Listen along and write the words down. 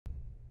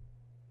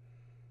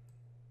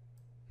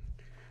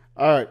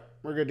All right,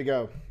 we're good to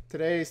go.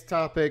 Today's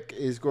topic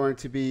is going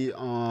to be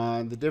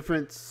on the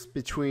difference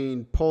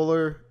between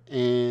polar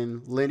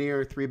and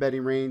linear three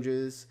betting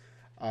ranges.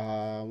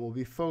 We'll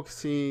be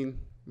focusing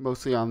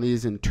mostly on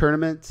these in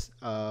tournaments,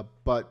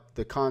 but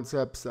the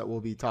concepts that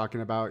we'll be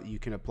talking about you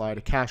can apply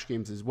to cash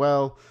games as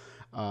well.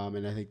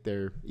 And I think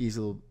they're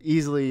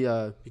easily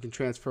you can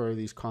transfer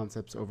these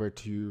concepts over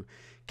to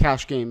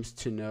cash games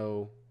to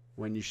know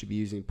when you should be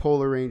using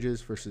polar ranges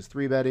versus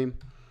three betting.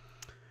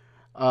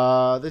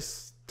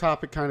 This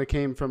topic kind of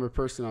came from a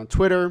person on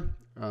Twitter.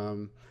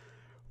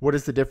 What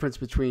is the difference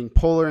between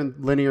polar and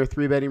linear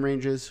three betting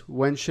ranges?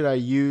 When should I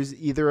use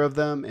either of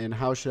them? And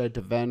how should I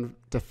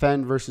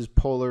defend versus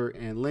polar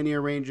and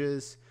linear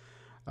ranges?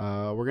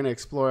 We're going to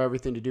explore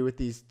everything to do with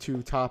these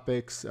two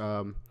topics.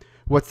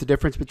 What's the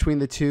difference between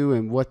the two,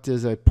 and what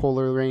does a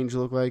polar range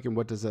look like, and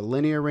what does a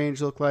linear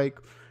range look like?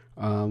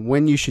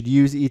 When you should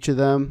use each of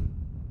them.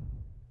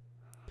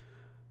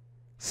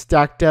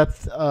 Stack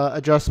depth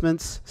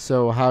adjustments,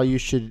 so how you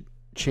should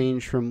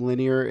change from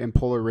linear and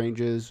polar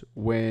ranges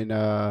when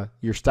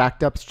your stack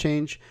depths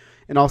change,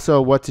 and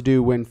also what to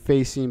do when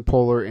facing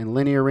polar and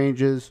linear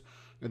ranges.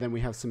 And then we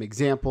have some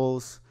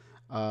examples.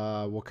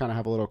 We'll kind of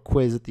have a little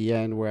quiz at the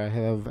end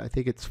where I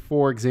think it's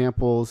 4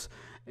 examples,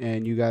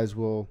 and you guys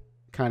will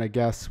kind of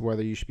guess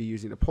whether you should be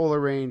using a polar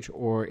range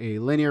or a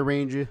linear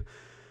range.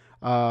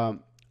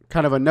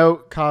 Kind of a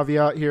note,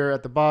 caveat here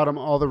at the bottom,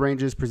 all the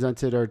ranges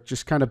presented are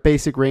just kind of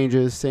basic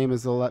ranges, same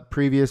as the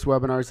previous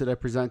webinars that I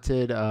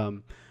presented.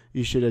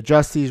 You should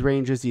adjust these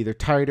ranges either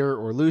tighter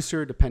or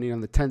looser, depending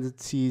on the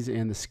tendencies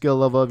and the skill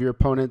level of your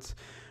opponents.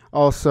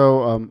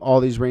 Also,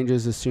 all these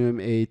ranges assume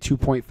a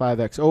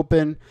 2.5x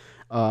open.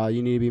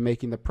 You need to be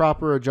making the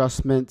proper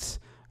adjustments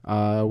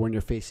when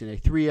you're facing a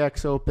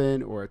 3x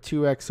open or a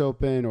 2x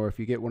open, or if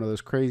you get one of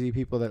those crazy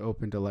people that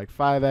open to like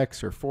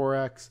 5x or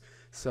 4x.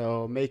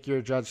 So make your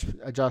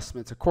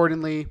adjustments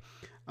accordingly.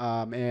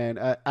 And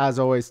as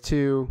always,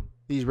 too,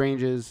 these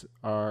ranges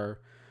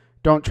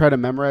don't try to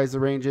memorize the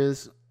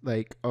ranges.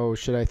 Like, oh,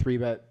 should I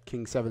 3-bet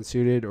king 7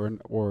 suited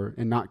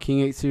and not king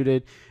 8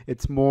 suited?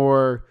 It's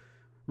more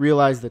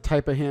realize the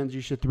type of hands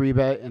you should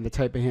 3-bet and the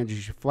type of hands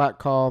you should flat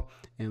call,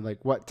 and like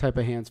what type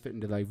of hands fit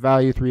into like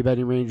value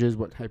 3-betting ranges,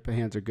 what type of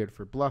hands are good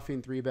for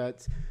bluffing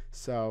 3-bets.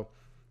 So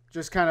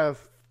just kind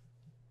of,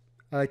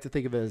 I like to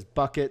think of it as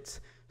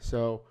buckets.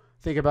 So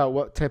think about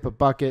what type of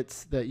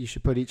buckets that you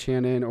should put each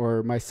hand in.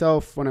 Or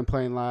myself, when I'm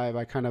playing live,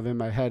 I kind of in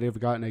my head have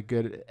gotten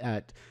good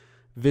at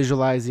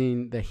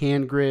visualizing the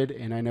hand grid,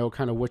 and I know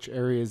kind of which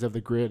areas of the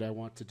grid I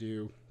want to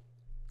do,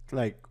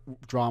 like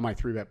draw my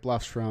 3-bet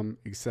bluffs from,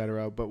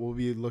 etc. But we'll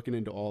be looking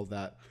into all of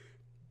that.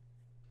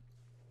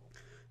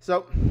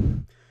 So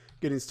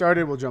getting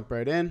started, we'll jump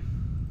right in.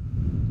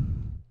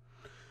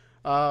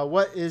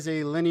 What is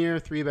a linear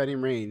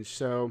 3-betting range?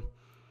 So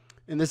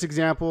in this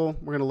example,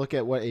 we're going to look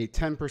at what a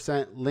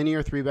 10%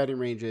 linear 3-betting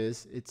range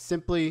is. It's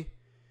simply,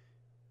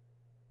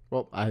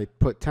 well, I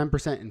put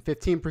 10% and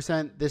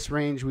 15%. This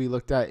range we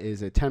looked at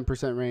is a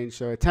 10% range.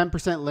 So a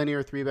 10%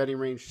 linear 3-betting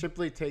range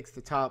simply takes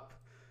the top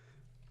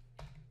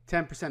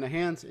 10% of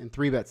hands and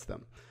 3-bets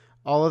them.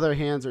 All other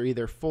hands are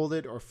either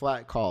folded or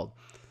flat called.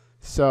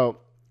 So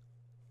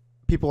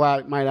people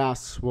might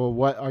ask, well,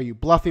 what are you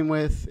bluffing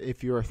with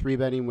if you're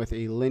 3-betting with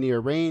a linear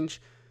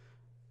range?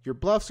 Your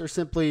bluffs are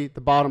simply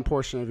the bottom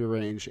portion of your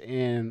range,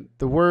 and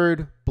the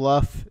word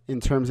bluff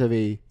in terms of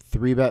a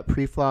 3-bet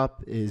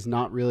preflop is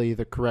not really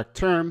the correct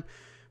term,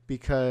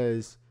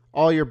 because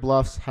all your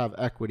bluffs have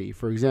equity.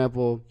 For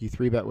example, you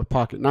 3-bet with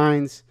pocket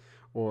 9s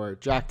or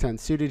Jack 10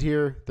 suited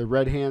here. The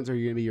red hands are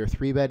going to be your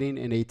 3-betting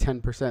in a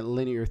 10%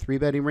 linear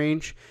 3-betting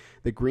range.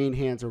 The green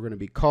hands are going to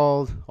be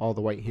called. All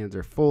the white hands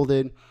are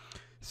folded.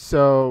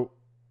 So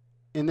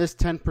in this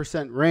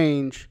 10%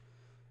 range,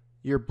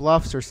 your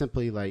bluffs are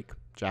simply like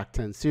Jack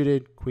 10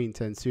 suited, Queen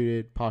 10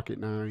 suited,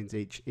 pocket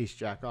 9s, Ace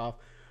Jack off.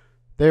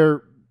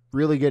 They're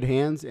really good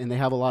hands, and they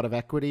have a lot of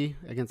equity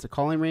against the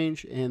calling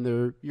range,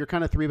 and you're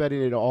kind of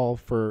 3-betting it all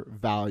for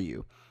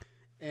value.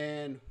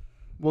 And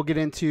we'll get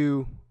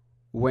into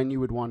when you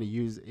would want to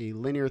use a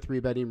linear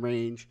 3-betting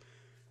range.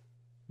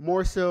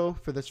 More so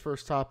for this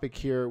first topic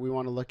here, we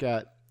want to look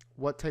at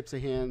what types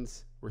of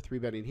hands we're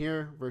 3-betting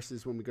here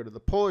versus when we go to the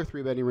polar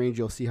 3-betting range.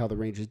 You'll see how the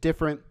range is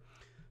different.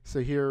 So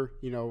here,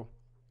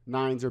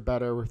 9s are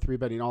better. We're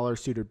 3-betting all our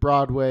suited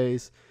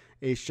broadways.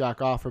 Ace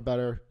Jack off are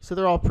better. So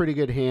they're all pretty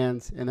good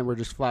hands. And then we're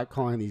just flat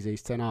calling these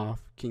Ace 10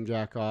 off, King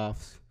Jack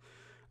offs.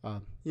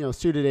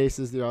 Suited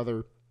aces, the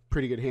other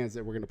pretty good hands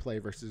that we're going to play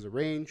versus a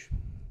range.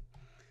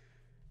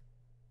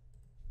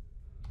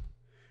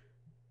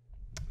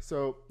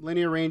 So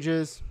linear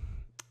ranges.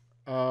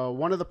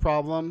 One of the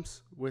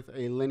problems with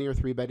a linear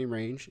 3-betting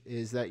range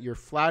is that your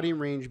flatting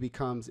range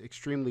becomes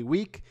extremely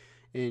weak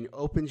and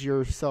opens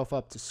yourself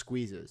up to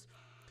squeezes.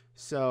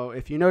 So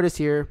if you notice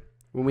here,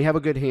 when we have a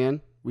good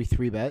hand, we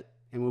 3-bet,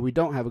 and when we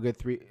don't have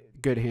a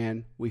good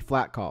hand, we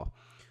flat call.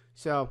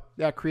 So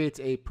that creates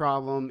a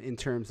problem in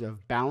terms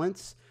of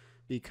balance,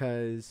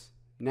 because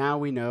now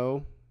we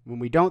know when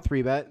we don't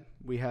 3-bet,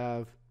 we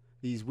have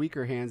these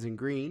weaker hands in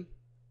green,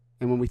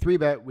 And when we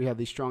 3-bet, we have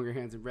these stronger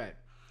hands in red.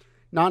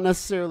 Not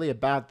necessarily a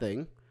bad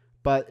thing,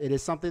 but it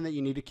is something that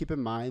you need to keep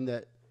in mind,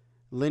 that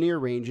linear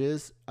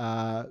ranges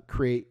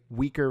create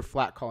weaker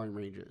flat calling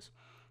ranges.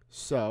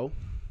 So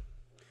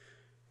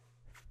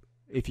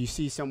if you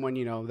see someone,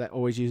 that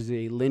always uses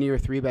a linear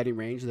 3-betting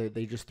range,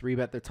 they just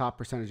 3-bet their top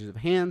percentages of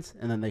hands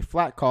and then they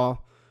flat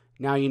call.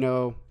 Now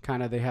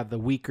kind of they have the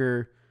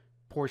weaker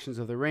portions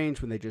of the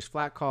range when they just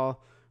flat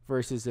call,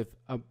 versus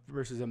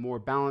a more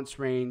balanced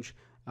range,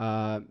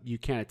 you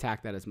can't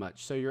attack that as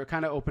much. So you're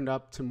kind of opened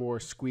up to more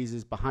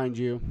squeezes behind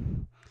you.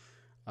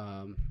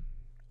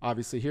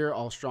 Obviously here,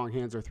 all strong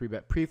hands are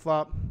 3-bet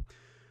pre-flop.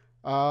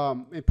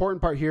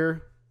 Important part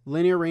here,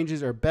 linear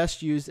ranges are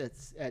best used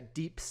at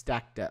deep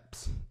stack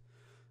depths.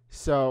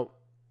 So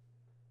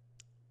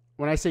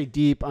when I say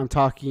deep, I'm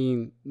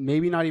talking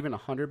maybe not even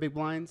 100 big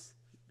blinds.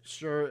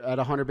 Sure, at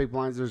 100 big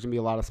blinds, there's going to be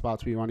a lot of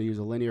spots where you want to use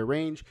a linear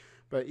range,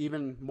 but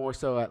even more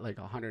so at like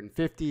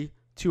 150,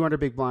 200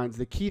 big blinds.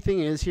 The key thing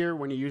is here,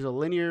 when you use a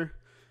linear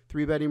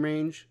 3-betting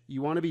range,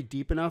 you want to be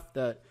deep enough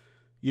that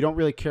you don't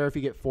really care if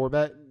you get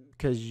 4-bet,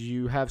 because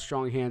you have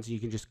strong hands and you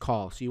can just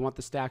call. So you want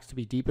the stacks to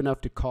be deep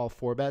enough to call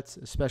 4-bets,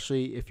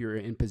 especially if you're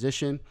in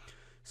position.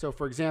 So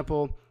for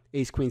example,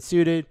 ace queen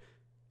suited,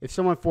 if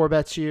someone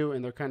 4-bets you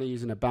and they're kind of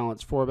using a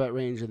balanced 4-bet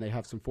range and they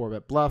have some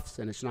 4-bet bluffs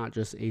and it's not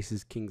just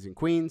aces, kings, and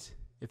queens,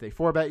 if they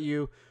 4-bet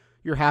you,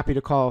 you're happy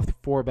to call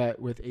 4-bet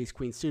with ace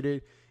queen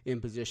suited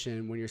in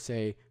position when you're,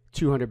 say,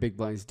 200 big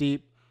blinds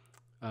deep.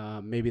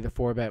 Maybe the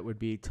 4-bet would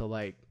be to,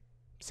 like,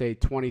 say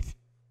 20,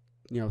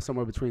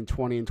 somewhere between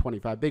 20 and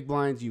 25 big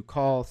blinds. You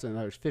call, so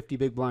there's 50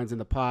 big blinds in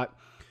the pot.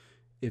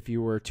 If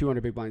you were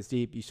 200 big blinds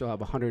deep, you still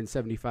have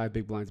 175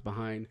 big blinds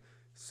behind.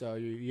 So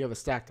you have a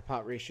stack to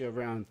pot ratio of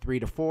around 3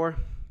 to 4.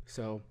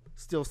 So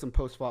still some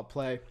post-flop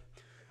play.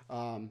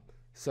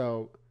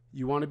 So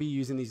you want to be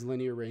using these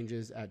linear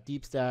ranges at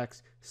deep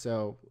stacks.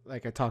 So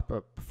like I talked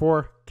about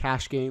before,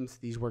 cash games,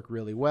 these work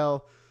really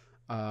well.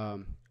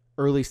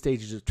 Early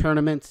stages of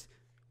tournaments,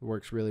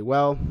 works really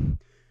well.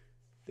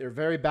 They're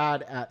very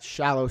bad at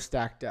shallow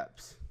stack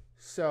depths.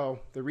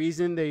 So the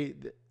reason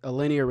a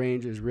linear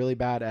range is really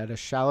bad at a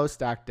shallow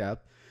stack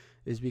depth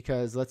is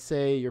because, let's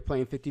say you're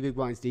playing 50 big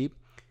blinds deep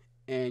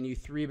and you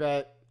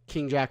 3-bet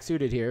king jack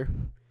suited here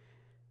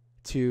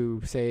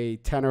to, say,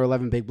 10 or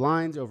 11 big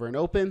blinds over an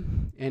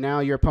open, and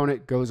now your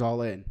opponent goes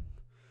all in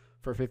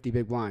for 50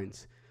 big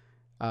blinds.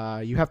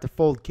 You have to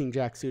fold king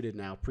jack suited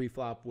now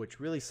pre-flop, which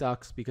really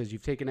sucks because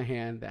you've taken a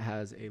hand that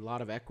has a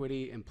lot of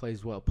equity and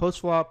plays well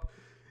post-flop.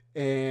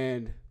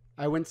 And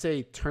I wouldn't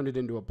say turn it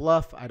into a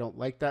bluff. I don't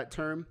like that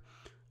term,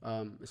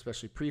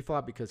 especially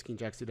pre-flop, because king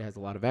jack suited has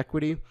a lot of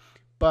equity.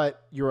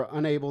 But you're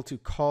unable to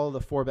call the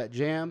 4-bet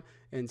jam,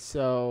 and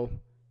so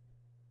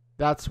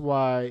that's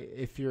why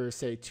if you're,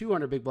 say,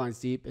 200 big blinds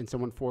deep and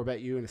someone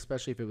 4-bet you, and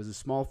especially if it was a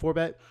small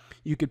 4-bet,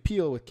 you could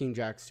peel with king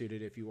jack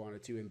suited if you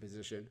wanted to in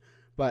position.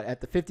 But at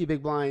the 50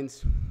 big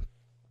blinds,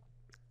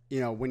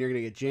 when you're going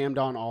to get jammed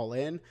on all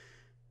in,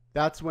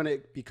 that's when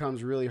it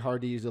becomes really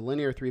hard to use a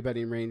linear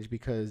 3-betting range,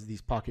 because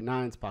these pocket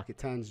 9s, pocket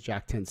 10s,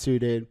 jack 10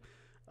 suited,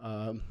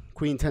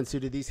 queen 10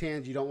 suited, these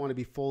hands you don't want to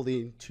be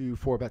folding to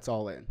 4-bets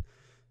all in.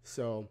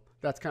 So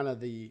that's kind of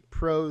the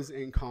pros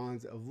and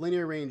cons of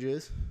linear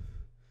ranges.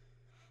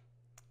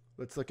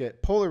 Let's look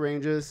at polar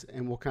ranges,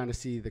 and we'll kind of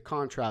see the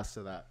contrast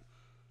to that.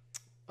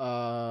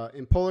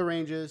 In polar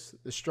ranges,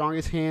 the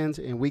strongest hands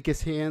and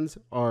weakest hands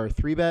are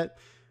 3-bet.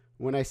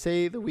 When I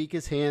say the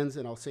weakest hands,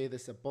 and I'll say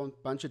this a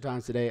bunch of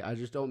times today, I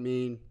just don't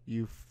mean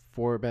you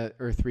 4-bet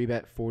or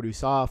 3-bet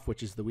 4-deuce off,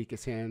 which is the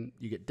weakest hand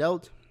you get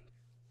dealt.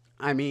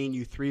 I mean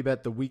you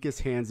 3-bet the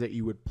weakest hands that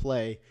you would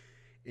play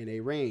in a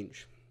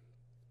range.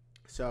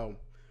 So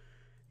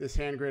this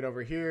hand grid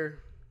over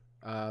here,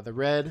 the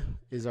red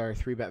is our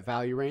 3-bet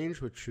value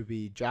range, which would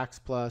be jacks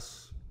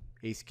plus,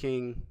 ace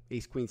king,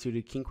 ace queen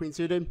suited, king queen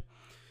suited.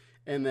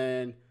 And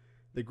then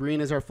the green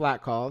is our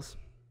flat calls.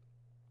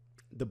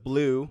 The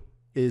blue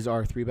is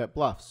our 3-bet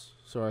bluffs.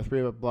 So our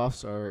 3-bet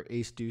bluffs are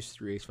ace deuce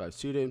through ace 5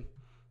 suited,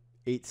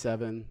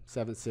 8-7,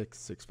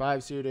 7-6,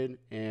 6-5 suited,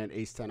 and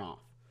ace 10 off.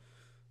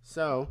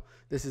 So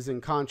this is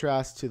in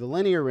contrast to the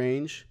linear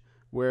range,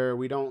 where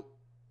we don't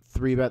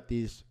 3-bet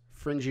these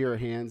fringier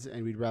hands,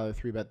 and we'd rather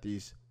 3-bet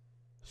these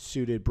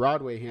suited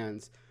Broadway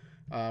hands.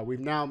 We've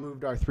now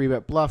moved our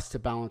 3-bet bluffs to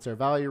balance our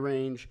value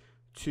range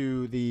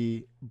to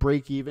the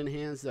break-even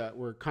hands that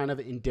were kind of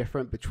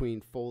indifferent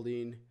between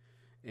folding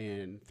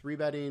and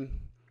 3-betting.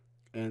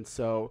 And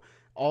so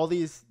all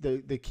these,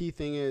 the key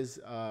thing is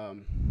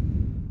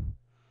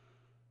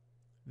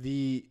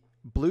the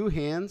blue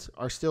hands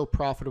are still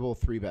profitable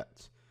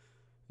 3-bets.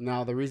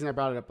 Now, the reason I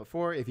brought it up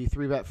before, if you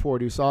 3-bet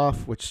 4-deuce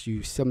off, which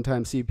you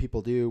sometimes see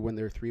people do when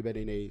they're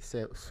 3-betting a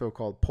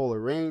so-called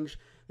polar range,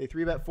 they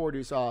 3-bet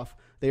 4-deuce off.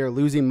 They are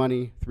losing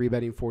money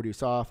 3-betting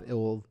 4-deuce off. It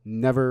will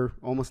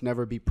almost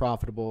never be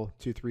profitable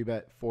to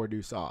 3-bet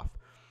 4-deuce off.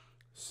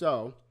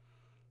 So,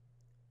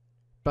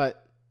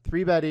 but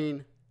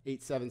 3-betting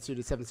 8-7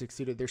 suited, 7-6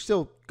 suited, they're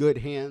still good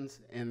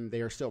hands and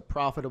they are still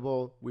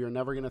profitable. We are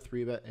never going to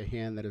 3-bet a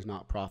hand that is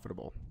not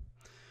profitable.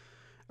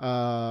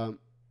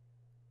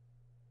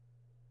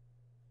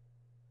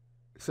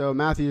 So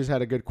Matthews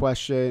had a good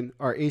question.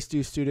 Are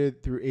ace-2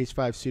 suited through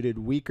ace-5 suited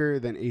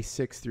weaker than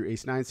ace-6 through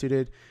ace-9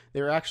 suited?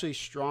 They're actually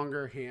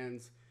stronger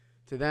hands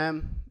to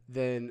them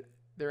than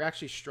they're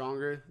actually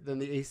stronger than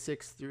the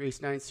ace-6 through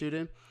ace-9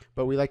 suited,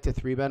 but we like to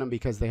 3-bet them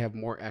because they have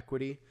more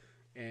equity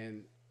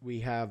and we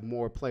have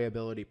more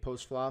playability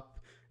post-flop.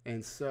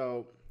 And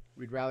so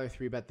we'd rather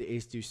 3-bet the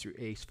ace-deuce through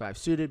ace-5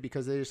 suited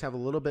because they just have a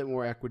little bit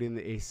more equity than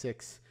the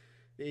ace-6.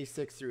 The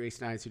ace-6 through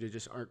ace-9 suited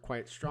just aren't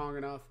quite strong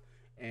enough,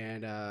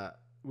 and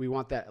we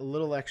want that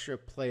little extra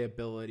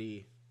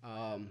playability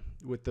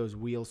with those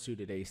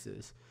wheel-suited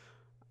aces.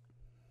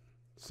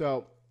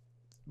 So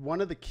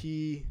one of the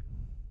key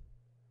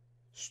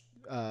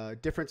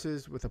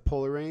differences with a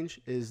polar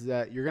range is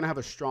that you're going to have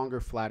a stronger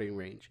flatting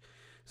range.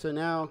 So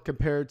now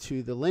compared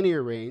to the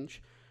linear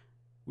range,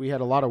 we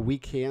had a lot of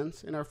weak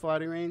hands in our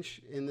flatting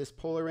range. In this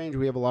polar range,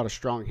 we have a lot of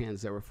strong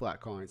hands that were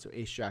flat calling. So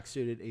ace-jack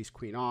suited,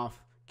 ace-queen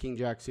off,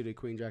 king-jack suited,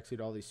 queen-jack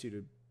suited, all these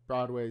suited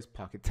broadways,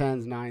 pocket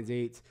 10s, 9s,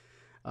 8s.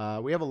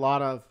 We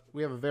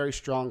have a very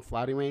strong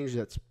flatting range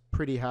that's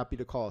pretty happy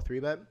to call a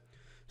 3-bet.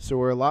 So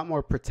we're a lot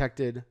more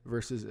protected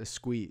versus a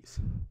squeeze.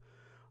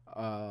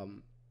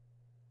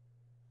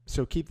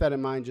 So keep that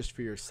in mind just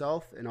for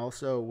yourself. And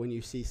also when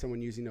you see someone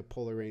using a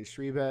polar range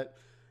 3-bet,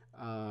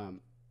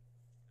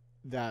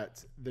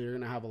 that they're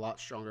going to have a lot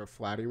stronger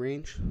flatting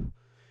range.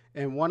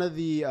 And one of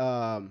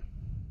the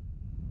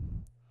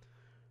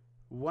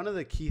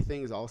key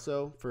things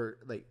also for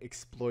like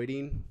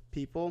exploiting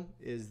people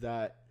is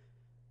that,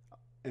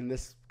 and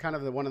this kind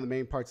of one of the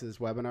main parts of this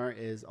webinar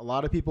is a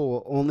lot of people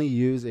will only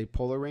use a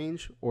polar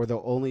range or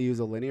they'll only use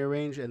a linear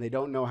range and they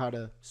don't know how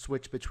to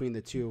switch between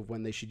the two of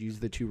when they should use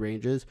the two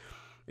ranges.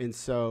 And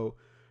so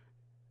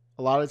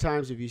a lot of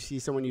times if you see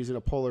someone using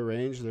a polar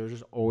range, they're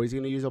just always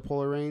going to use a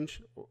polar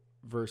range,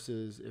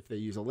 versus if they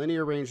use a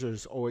linear range, they're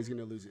just always going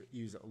to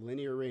use a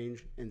linear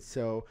range. And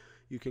so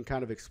you can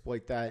kind of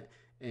exploit that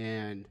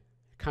and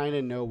kind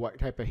of know what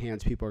type of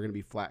hands people are going to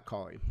be flat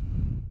calling.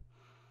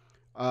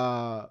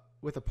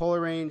 With a polar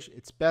range,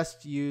 it's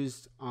best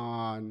used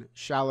on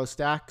shallow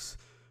stacks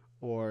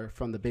or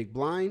from the big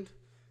blind.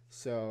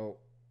 So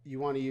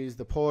you want to use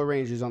the polar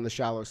ranges on the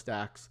shallow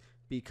stacks,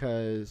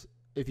 because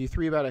if you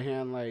 3-bet a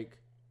hand like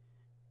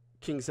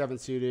king 7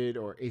 suited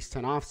or ace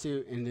 10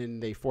 offsuit and then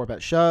they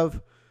 4-bet shove,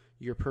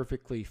 you're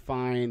perfectly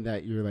fine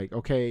that you're like,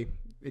 okay,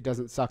 it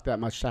doesn't suck that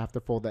much to have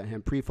to fold that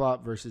hand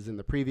pre-flop, versus in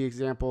the previous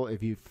example,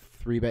 if you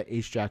 3-bet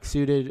ace jack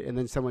suited and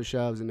then someone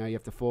shoves and now you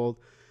have to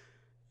fold,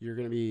 you're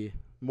going to be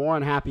more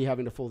unhappy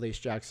having to fold ace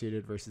jack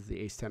suited versus the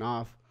ace 10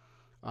 off.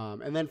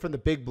 And then from the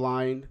big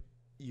blind,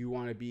 you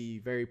want to be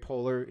very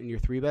polar in your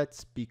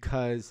 3-bets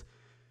because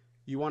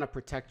you want to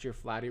protect your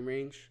flatting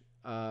range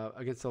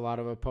against a lot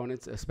of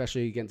opponents,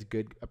 especially against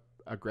good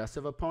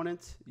aggressive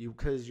opponents,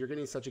 because you're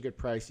getting such a good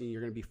pricing. You're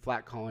going to be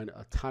flat calling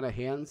a ton of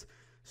hands,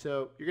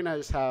 so you're going to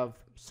just have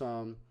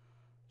some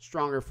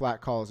stronger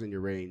flat calls in your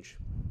range.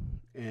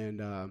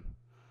 And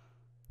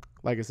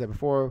like I said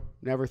before,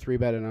 never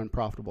 3-bet an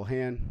unprofitable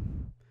hand.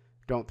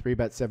 Don't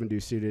 3-bet 7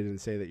 deuce suited and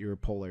say that you're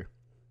polar.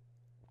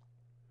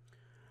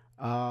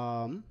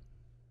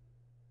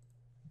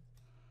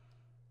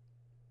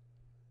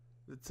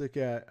 Let's look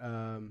at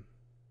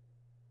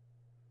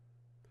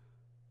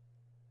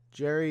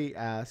Jerry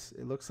asks,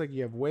 it looks like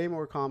you have way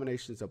more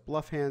combinations of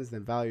bluff hands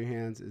than value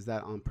hands. Is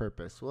that on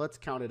purpose? Well, let's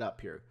count it up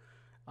here.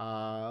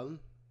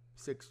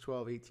 6,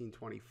 12, 18,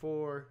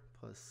 24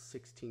 plus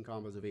 16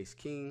 combos of ace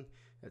king.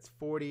 That's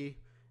 40.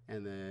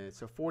 And then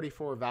so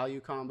 44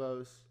 value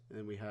combos. And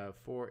then we have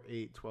 4,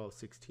 8, 12,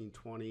 16,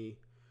 20,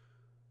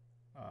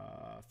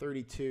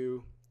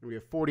 32. And we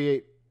have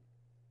 48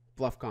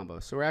 bluff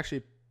combos. So we're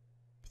actually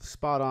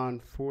spot on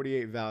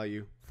 48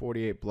 value,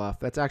 48 bluff.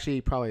 That's actually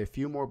probably a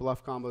few more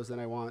bluff combos than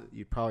I want.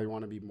 You'd probably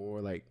want to be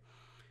more like,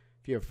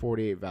 if you have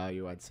 48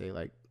 value, I'd say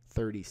like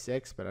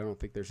 36, but I don't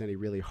think there's any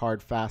really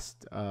hard,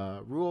 fast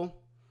rule.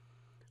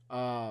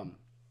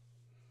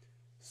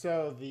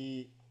 So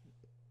the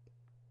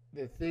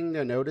thing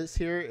to notice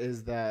here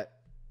is that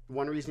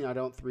one reason I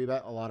don't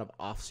 3-bet a lot of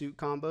offsuit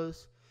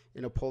combos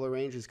in a polar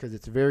range is because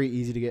it's very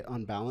easy to get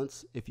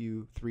unbalanced if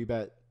you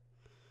 3-bet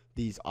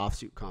these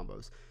offsuit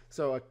combos.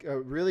 So a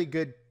really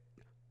good,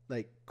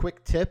 like,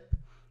 quick tip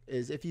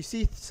is if you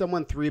see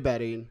someone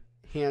 3-betting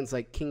hands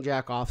like king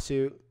jack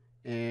offsuit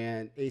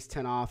and ace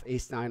 10 off,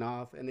 ace 9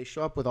 off, and they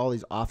show up with all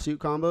these offsuit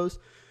combos,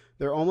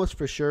 they're almost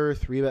for sure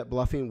 3-bet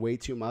bluffing way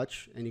too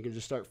much, and you can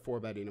just start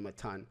 4-betting them a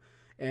ton.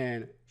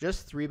 And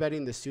just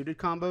 3-betting the suited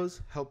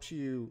combos helps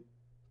you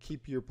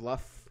keep your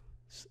bluff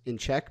in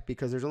check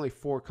because there's only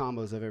 4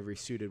 combos of every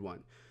suited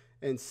one.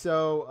 And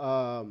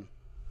so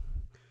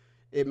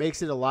it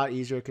makes it a lot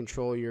easier to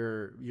control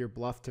your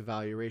bluff to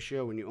value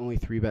ratio when you only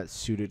 3-bet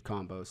suited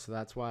combos. So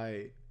that's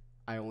why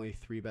I only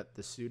 3-bet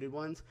the suited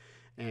ones.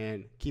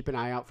 And keep an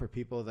eye out for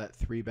people that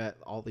 3-bet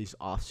all these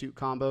offsuit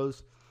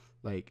combos.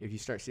 Like if you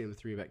start seeing them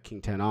 3-bet king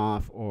 10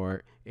 off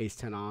or ace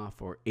 10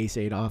 off or ace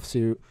 8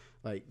 offsuit,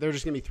 like they're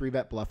just going to be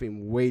 3-bet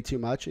bluffing way too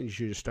much, and you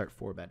should just start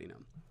 4-betting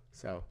them.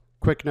 So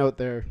quick note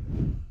there.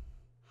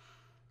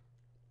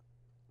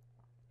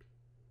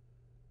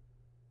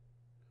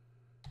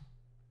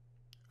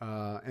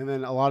 And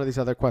then a lot of these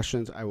other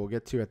questions I will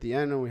get to at the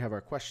end when we have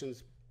our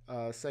questions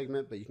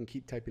segment, but you can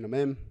keep typing them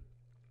in.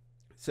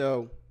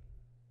 So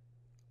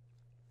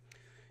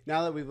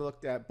now that we've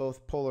looked at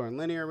both polar and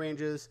linear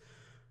ranges,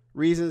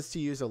 reasons to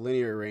use a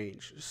linear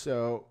range.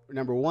 So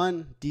number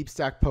one, deep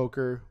stack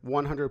poker,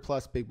 100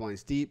 plus big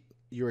blinds deep.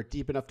 You're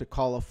deep enough to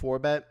call a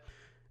 4-bet,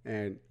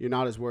 and you're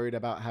not as worried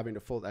about having to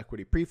fold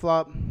equity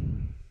pre-flop.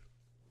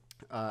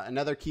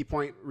 Another key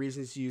point,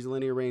 reasons to use a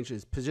linear range,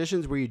 is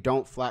positions where you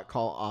don't flat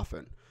call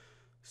often.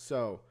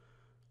 So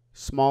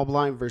small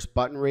blind versus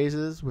button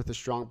raises with a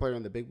strong player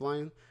in the big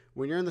blind.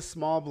 When you're in the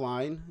small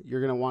blind,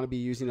 you're going to want to be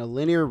using a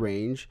linear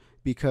range,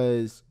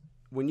 because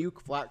when you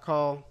flat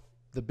call,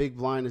 the big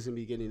blind is going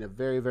to be getting a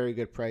very, very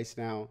good price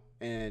now.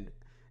 And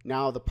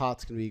now the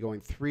pot's going to be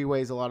going 3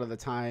 ways a lot of the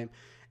time.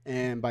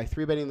 And by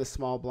 3-betting the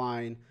small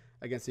blind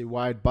against a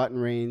wide button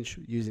range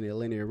using a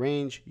linear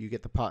range, you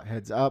get the pot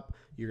heads up.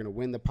 You're going to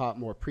win the pot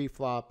more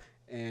pre-flop.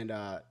 And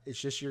it's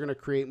just you're going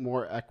to create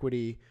more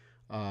equity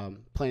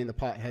playing the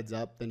pot heads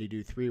up than you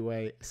do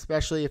 3-way,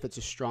 especially if it's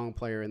a strong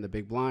player in the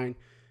big blind.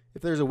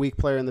 If there's a weak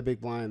player in the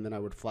big blind, then I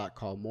would flat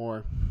call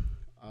more.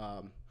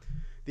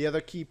 The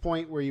other key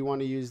point where you want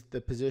to use the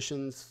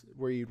positions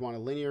where you'd want a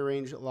linear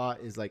range a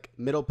lot is like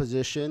middle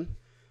position.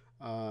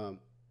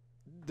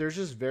 There's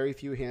just very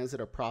few hands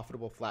that are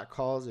profitable flat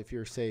calls. If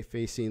you're, say,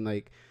 facing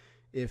like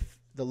if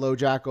the low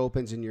jack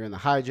opens and you're in the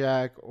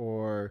hijack,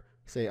 or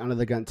say under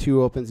the gun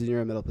 2 opens and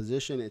you're in middle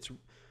position,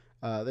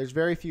 there's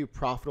very few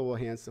profitable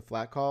hands to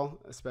flat call,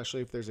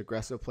 especially if there's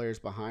aggressive players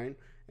behind.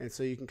 And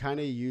so you can kind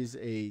of use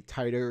a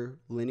tighter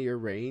linear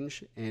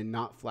range and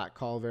not flat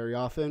call very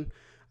often.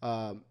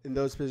 In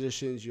those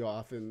positions, you'll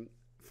often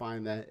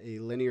find that a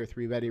linear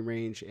 3-betting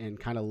range and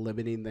kind of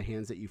limiting the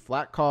hands that you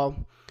flat call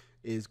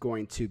is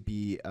going to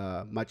be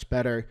much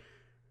better,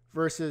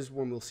 versus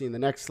when we'll see in the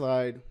next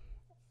slide,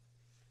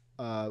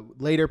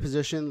 later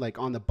position, like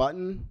on the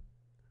button,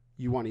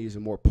 you want to use a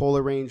more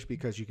polar range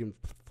because you can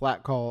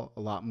flat call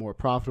a lot more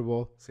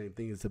profitable. Same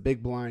thing as the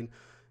big blind.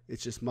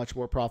 It's just much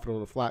more profitable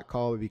to flat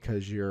call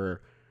because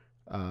you're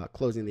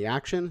closing the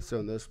action. So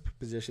in those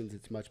positions,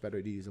 it's much better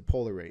to use a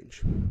polar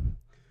range.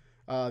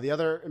 The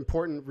other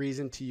important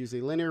reason to use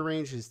a linear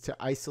range is to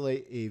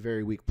isolate a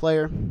very weak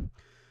player.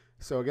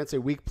 So against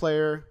a weak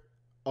player,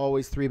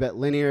 always 3-bet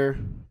linear.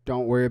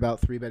 Don't worry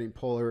about 3-betting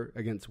polar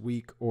against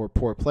weak or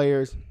poor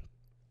players.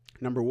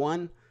 Number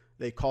one,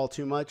 they call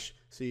too much,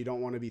 so you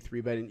don't want to be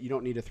 3-betting. You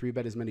don't need to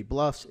 3-bet as many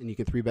bluffs, and you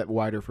can 3-bet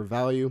wider for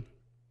value,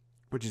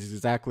 which is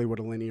exactly what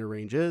a linear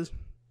range is.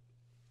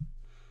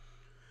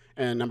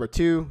 And number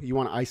two, you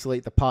want to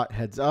isolate the pot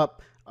heads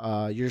up.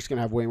 You're just going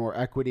to have way more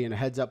equity in a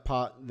heads-up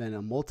pot than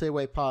a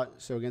multi-way pot.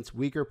 So against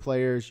weaker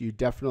players, you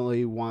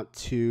definitely want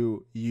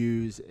to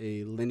use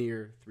a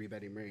linear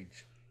 3-betting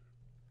range.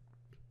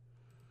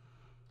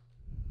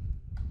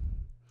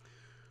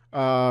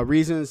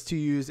 Reasons to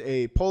use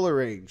a polar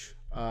range.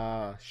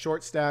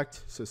 Short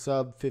stacked, so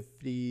sub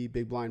 50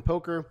 big blind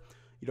poker.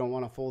 You don't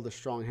want to fold a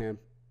strong hand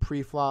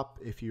pre-flop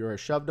if you're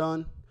shoved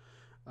on.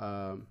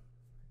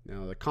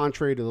 Now, the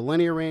contrary to the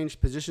linear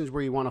range, positions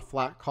where you want to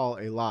flat call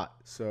a lot.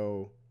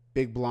 So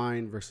big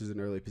blind versus an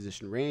early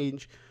position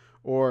range,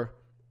 or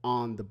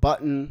on the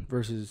button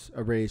versus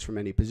a raise from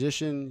any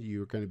position.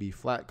 You're going to be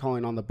flat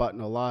calling on the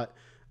button a lot.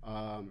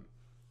 A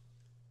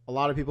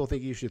lot of people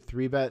think you should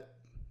 3-bet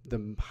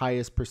the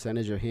highest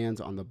percentage of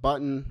hands on the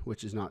button,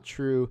 which is not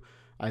true.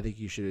 I think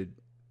you should.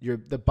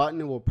 The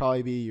button will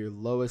probably be your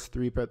lowest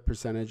 3-bet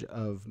percentage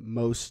of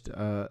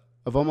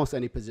almost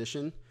any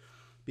position,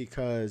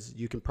 because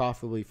you can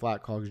profitably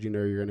flat call because you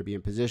know you're going to be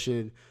in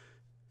position.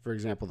 For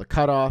example, the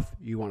cutoff,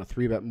 you want to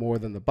 3-bet more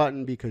than the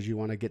button because you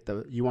want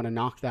to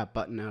knock that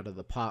button out of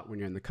the pot when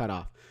you're in the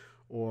cutoff.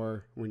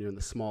 Or when you're in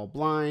the small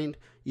blind,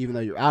 even though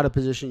you're out of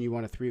position, you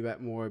want to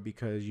 3-bet more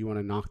because you want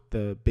to knock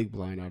the big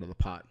blind out of the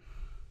pot.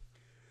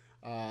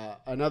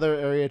 Another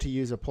area to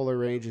use a polar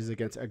range is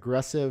against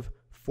aggressive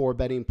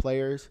 4-betting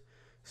players.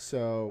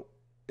 So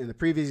in the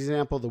previous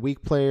example, the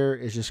weak player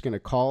is just going to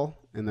call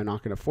and they're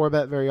not going to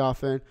 4-bet very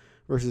often,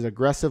 versus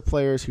aggressive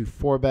players who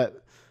 4-bet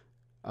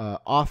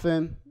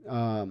often.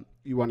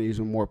 You want to use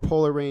a more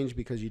polar range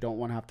because you don't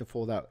want to have to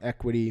fold out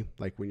equity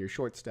like when you're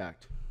short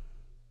stacked.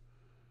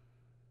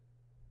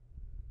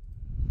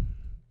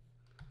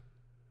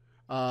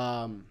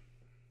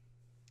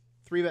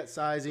 Three bet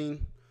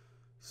sizing.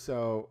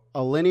 So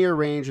a linear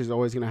range is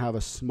always going to have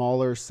a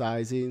smaller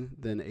sizing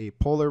than a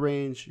polar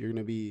range. You're going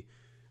to be,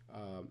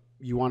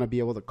 you want to be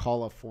able to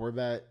call a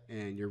 4-bet,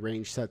 and your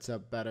range sets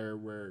up better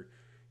where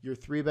you're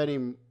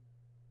 3-betting.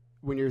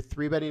 When you're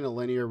 3-betting a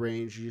linear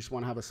range, you just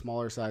want to have a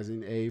smaller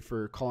sizing, A,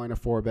 for calling a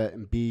 4-bet,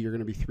 and B, you're going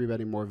to be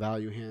 3-betting more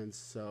value hands.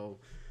 So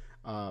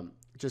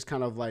just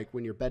kind of like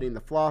when you're betting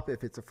the flop,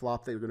 if it's a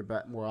flop that you're going to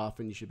bet more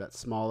often, you should bet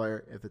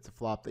smaller. If it's a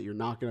flop that you're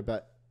not going to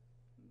bet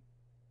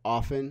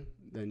often,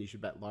 then you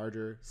should bet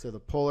larger. So the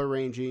polar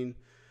ranging,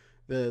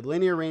 the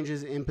linear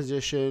ranges in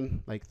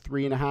position like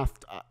 3.5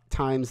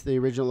 times the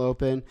original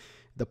open.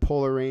 The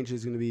polar range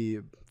is going to be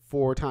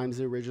 4 times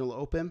the original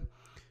open.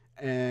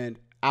 And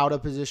out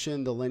of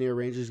position, the linear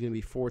range is going to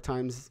be 4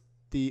 times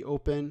the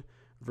open,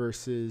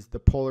 versus the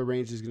polar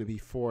range is going to be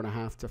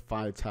 4.5 to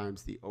 5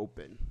 times the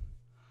open.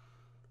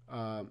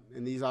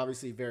 And these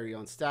obviously vary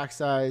on stack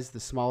size. The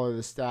smaller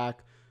the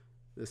stack,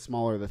 the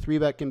smaller the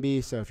 3-bet can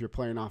be. So if you're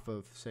playing off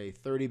of, say,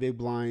 30 big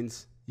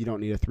blinds, you don't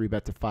need a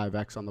 3-bet to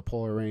 5x on the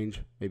polar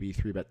range. Maybe you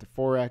 3-bet to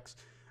 4x.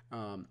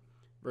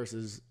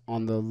 Versus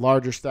on the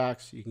larger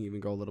stacks, you can even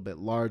go a little bit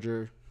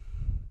larger.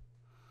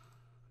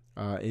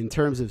 In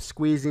terms of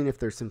squeezing, if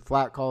there's some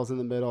flat calls in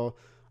the middle,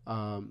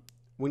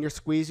 when you're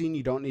squeezing,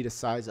 you don't need to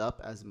size up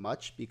as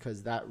much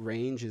because that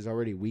range is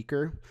already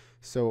weaker.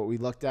 So what we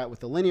looked at with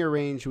the linear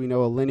range, we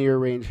know a linear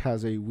range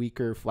has a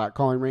weaker flat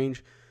calling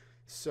range.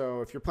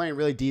 So if you're playing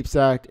really deep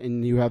stacked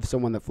and you have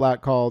someone that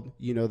flat called,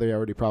 you know they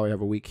already probably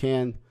have a weak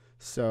hand.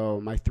 So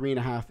my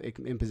 3.5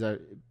 in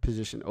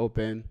position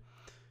open,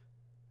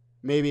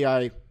 maybe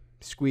I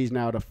squeeze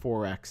now to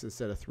 4x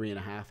instead of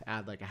 3.5,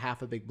 add like a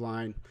half a big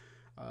blind.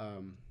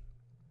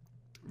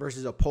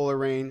 Versus a polar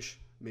range,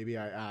 maybe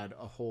I add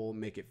a whole,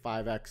 make it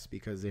 5x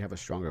because they have a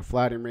stronger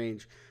flatting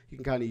range. You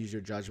can kind of use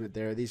your judgment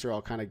there. These are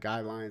all kind of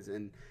guidelines,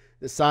 and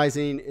the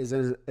sizing is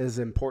as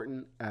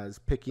important as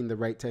picking the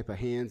right type of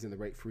hands and the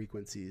right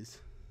frequencies.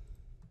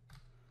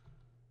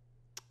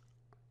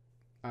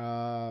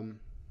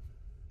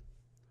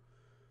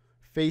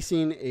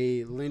 Facing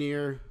a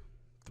linear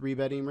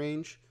 3-betting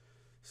range.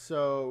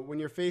 So when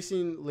you're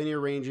facing linear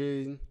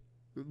ranges,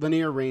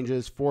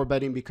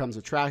 4-betting becomes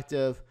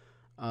attractive.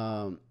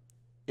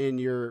 And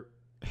your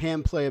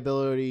hand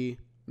playability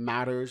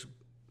matters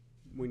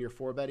when you're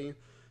 4-betting.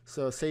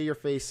 So say you're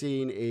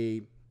facing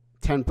a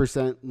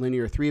 10%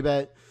 linear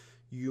 3-bet,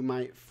 you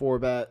might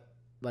 4-bet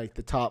like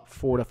the top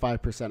 4 to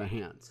 5% of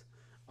hands.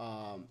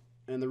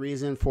 And the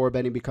reason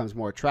 4-betting becomes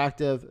more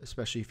attractive,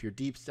 especially if you're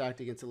deep stacked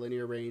against a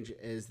linear range,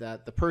 is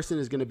that the person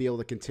is going to be able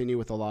to continue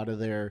with a lot of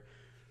their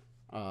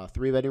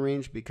 3-betting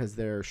range because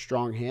they're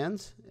strong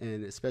hands,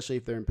 and especially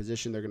if they're in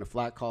position, they're going to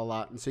flat call a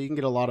lot, and so you can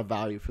get a lot of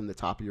value from the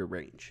top of your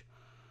range.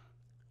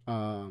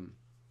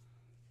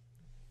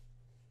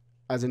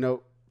 As a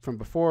note from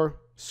before,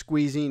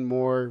 squeezing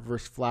more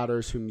versus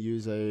flatters who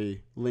use a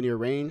linear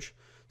range.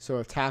 So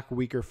attack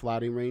weaker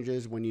flatting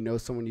ranges when you know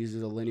someone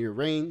uses a linear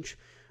range,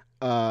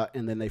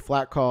 and then they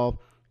flat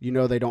call. You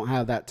know they don't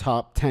have that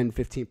top 10,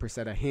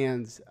 15% of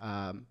hands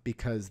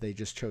because they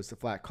just chose to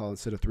flat call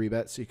instead of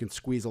 3-bet, so you can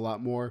squeeze a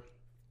lot more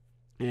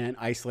and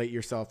isolate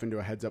yourself into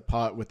a heads-up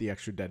pot with the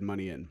extra dead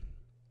money in.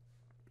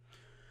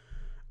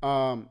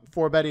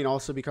 4-betting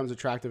also becomes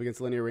attractive against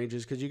linear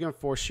ranges because you can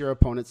force your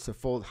opponents to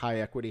fold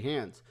high equity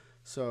hands.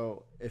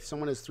 So if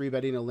someone is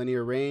 3-betting a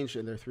linear range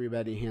and they're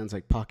 3-betting hands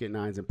like pocket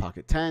 9s and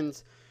pocket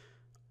 10s,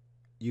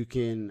 you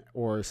can,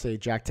 or say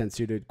Jack 10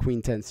 suited,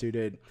 Queen 10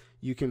 suited,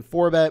 you can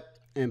 4-bet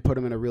and put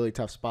them in a really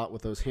tough spot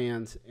with those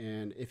hands.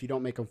 And if you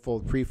don't make them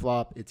fold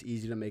pre-flop, it's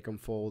easy to make them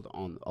fold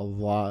on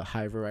a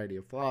high variety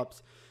of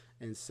flops.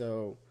 And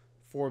so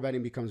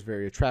 4-betting becomes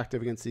very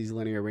attractive against these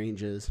linear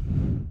ranges.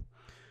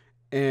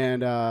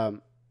 And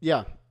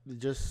yeah,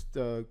 just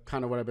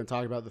kind of what I've been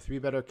talking about. The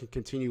 3-better can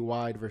continue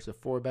wide versus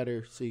a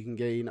 4-better, so you can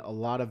gain a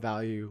lot of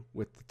value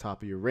with the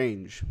top of your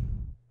range.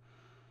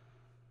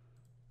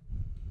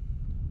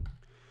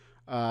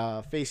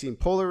 Facing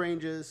polar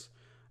ranges,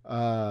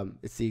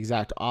 it's the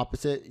exact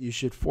opposite. You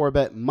should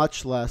 4-bet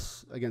much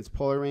less against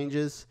polar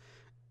ranges.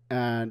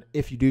 And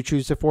if you do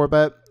choose to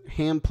 4-bet,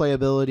 hand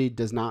playability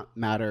does not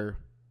matter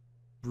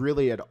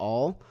really at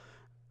all.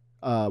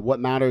 What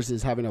matters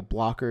is having a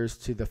blockers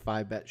to the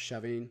 5-bet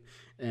shoving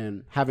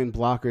and having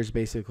blockers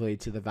basically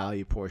to the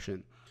value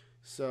portion.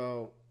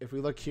 So if we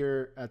look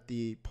here at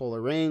the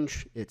polar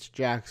range, it's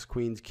jacks,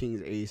 queens,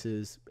 kings,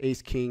 aces,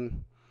 ace,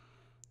 king,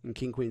 and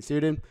king, queen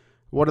suited.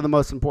 What are the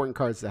most important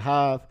cards to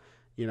have?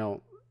 You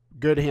know,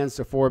 good hands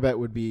to 4-bet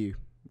would be,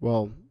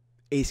 well,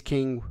 ace,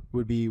 king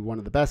would be one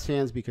of the best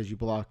hands because you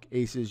block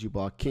aces, you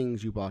block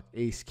kings, you block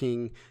ace,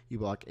 king, you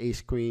block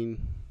ace,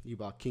 queen, you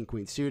block king,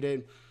 queen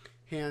suited.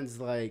 Hands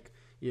like,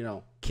 you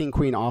know, king,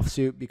 queen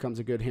offsuit becomes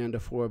a good hand to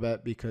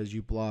 4-bet because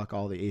you block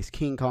all the ace,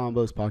 king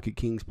combos, pocket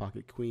kings,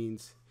 pocket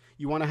queens.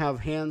 You want to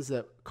have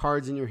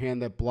cards in your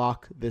hand that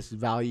block this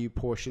value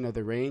portion of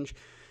the range,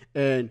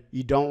 and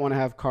you don't want to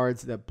have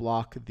cards that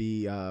block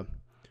the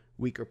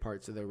weaker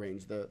parts of the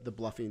range, the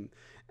bluffing.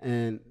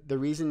 And the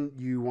reason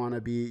you want to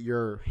be,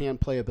 your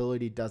hand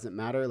playability doesn't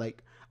matter.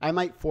 Like, I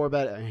might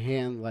 4-bet a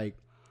hand like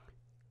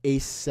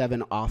ace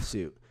 7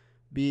 offsuit.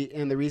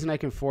 And the reason I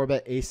can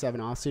 4-bet ace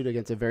 7 offsuit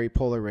against a very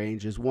polar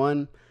range is,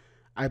 one,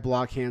 I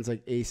block hands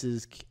like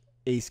aces,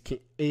 ace, king,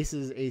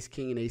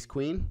 and ace,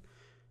 queen.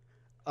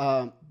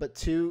 But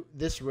two,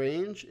 this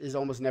range is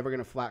almost never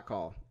going to flat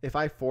call. If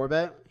I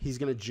 4-bet, he's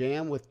going to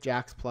jam with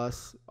jacks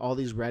plus all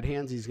these red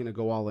hands he's going to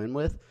go all in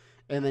with,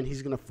 and then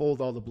he's going to fold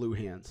all the blue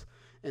hands.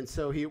 And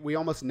so we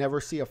almost never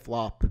see a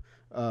flop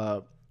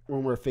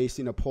when we're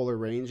facing a polar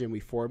range and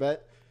we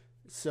 4-bet.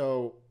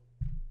 So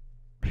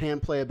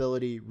hand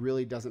playability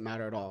really doesn't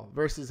matter at all.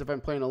 Versus if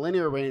I'm playing a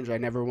linear range, I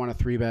never want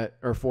to 3-bet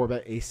or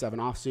 4-bet ace 7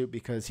 offsuit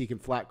because he can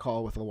flat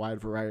call with a wide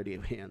variety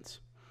of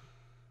hands.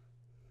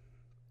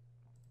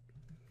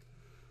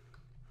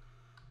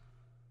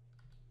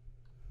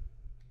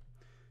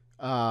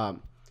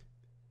 Um,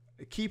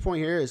 the key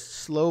point here is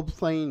slow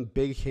playing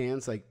big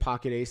hands like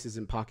pocket aces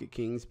and pocket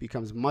kings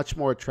becomes much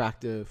more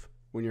attractive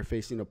when you're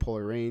facing a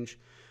polar range,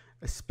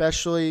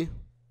 especially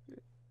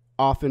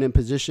often in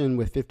position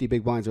with 50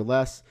 big blinds or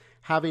less.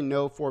 Having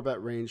no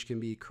 4-bet range can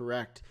be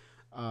correct.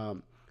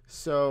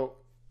 So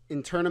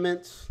in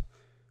tournaments,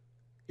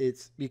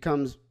 it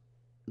becomes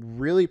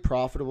really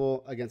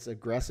profitable against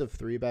aggressive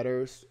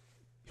 3-betters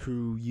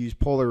who use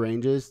polar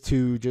ranges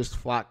to just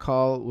flat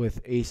call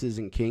with aces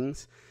and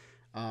kings.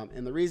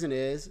 And the reason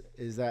is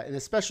that, and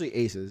especially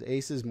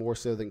aces more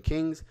so than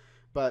kings,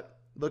 but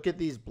look at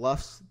these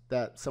bluffs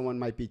that someone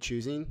might be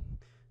choosing,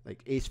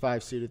 like ace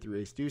 5 suited through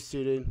ace deuce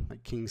suited,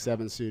 like king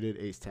 7 suited,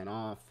 ace 10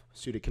 off,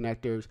 suited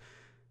connectors.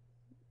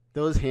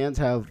 Those hands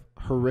have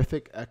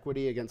horrific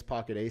equity against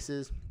pocket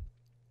aces,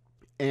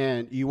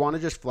 and you want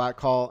to just flat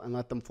call and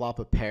let them flop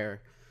a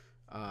pair,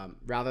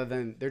 rather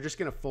than they're just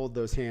going to fold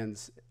those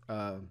hands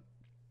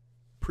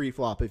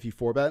pre-flop if you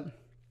 4-bet.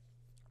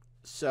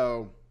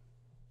 So,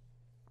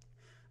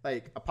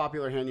 like a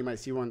popular hand you might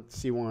see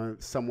someone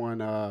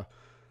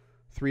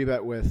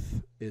 3-bet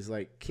with is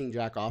like king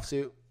jack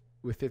offsuit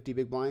with 50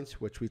 big blinds,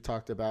 which we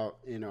talked about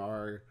in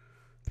our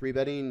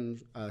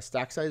 3-betting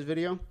stack size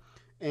video.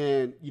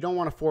 And you don't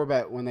want to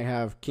 4-bet when they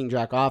have king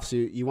jack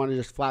offsuit. You want to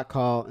just flat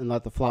call and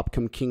let the flop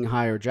come king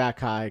high or jack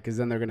high, because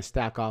then they're going to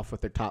stack off with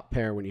their top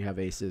pair when you have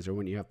aces or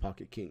when you have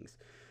pocket kings.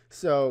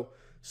 So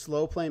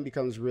slow playing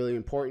becomes really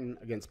important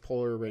against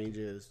polar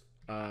ranges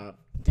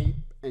deep,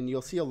 and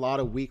you'll see a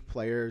lot of weak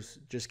players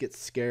just get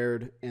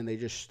scared and they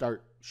just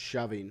start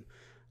shoving.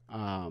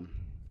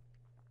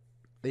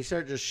 They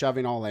start just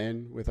shoving all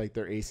in with like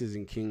their aces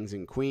and kings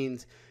and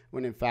queens,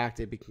 when in fact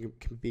it can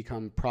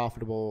become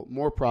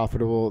more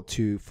profitable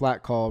to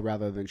flat call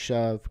rather than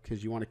shove,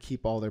 because you want to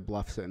keep all their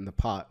bluffs in the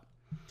pot.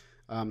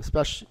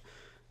 Especially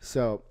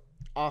so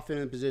often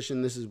in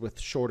position, this is with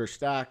shorter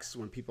stacks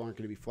when people aren't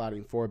going to be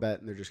flatting 4-bet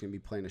and they're just going to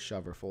be playing a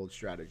shove or fold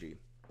strategy.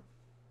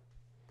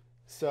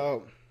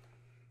 So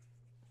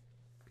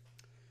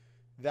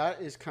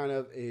that is kind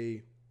of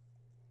a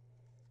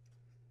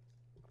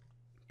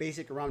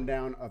basic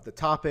rundown of the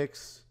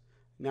topics.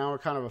 Now we're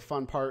kind of a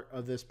fun part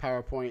of this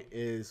PowerPoint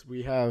is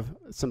we have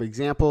some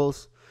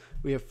examples.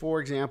 We have 4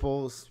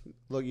 examples.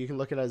 Look, you can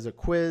look at it as a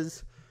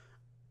quiz.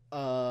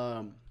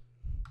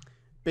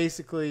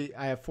 Basically,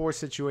 I have 4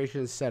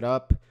 situations set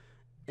up,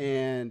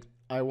 and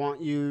I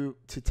want you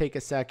to take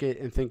a second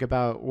and think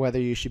about whether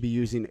you should be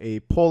using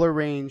a polar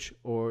range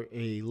or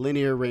a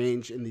linear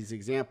range in these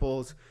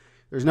examples.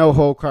 There's no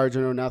hole cards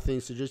or no nothing,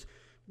 so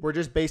we're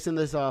just basing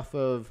this off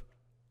of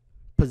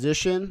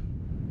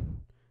position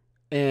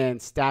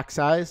and stack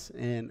size.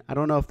 And I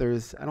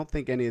don't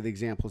think any of the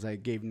examples I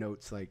gave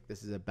notes like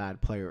this is a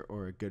bad player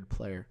or a good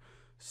player.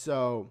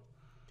 So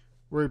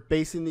we're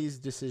basing these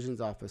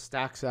decisions off of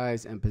stack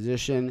size and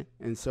position.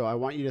 And so I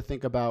want you to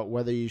think about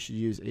whether you should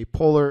use a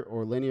polar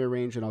or linear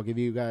range. And I'll give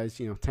you guys,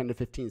 10 to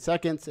 15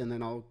 seconds, and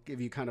then I'll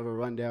give you kind of a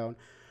rundown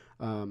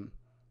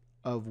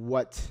of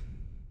what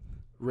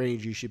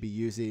range you should be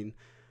using.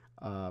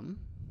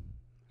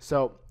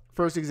 So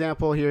first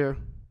example here,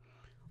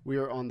 we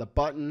are on the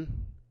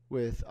button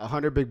with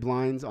 100 big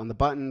blinds on the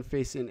button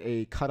facing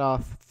a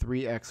cutoff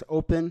 3x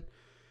open.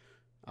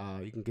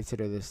 You can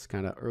consider this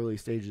kind of early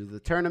stages of the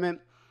tournament.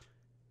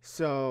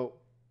 So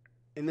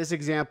in this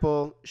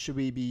example, should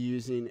we be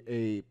using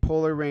a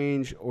polar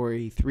range or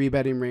a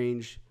 3-betting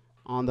range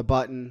on the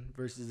button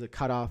versus a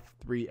cutoff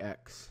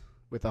 3x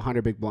with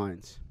 100 big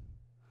blinds?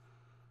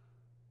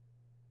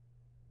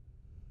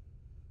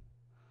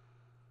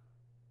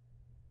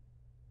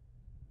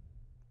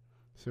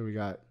 So we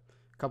got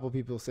a couple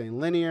people saying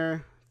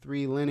linear,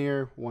 3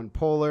 linear, 1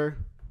 polar.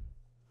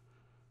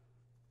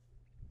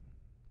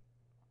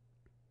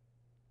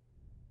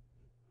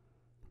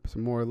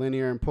 Some more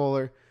linear and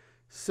polar.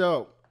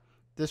 So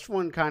this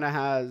one kind of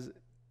has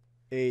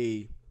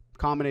a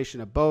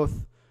combination of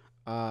both.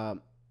 I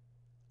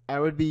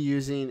would be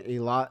using a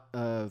lot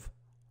of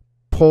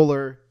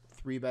polar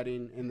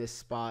 3-betting in this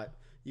spot.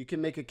 You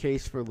can make a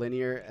case for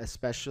linear,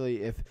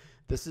 especially if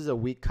this is a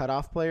weak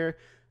cutoff player.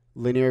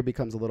 Linear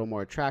becomes a little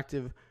more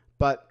attractive,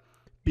 but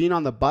being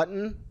on the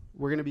button,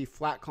 we're going to be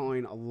flat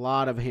calling a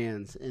lot of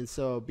hands. And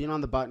so being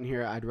on the button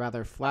here, I'd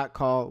rather flat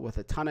call with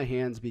a ton of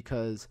hands,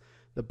 because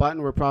the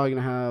button, we're probably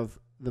going to have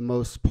the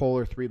most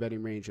polar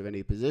 3-betting range of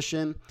any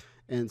position.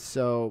 And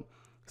so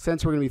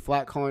since we're going to be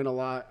flat calling a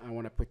lot, I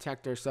want to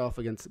protect ourselves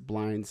against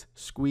blinds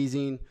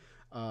squeezing.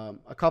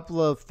 A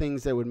couple of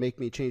things that would make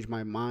me change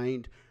my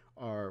mind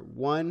are,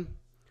 one,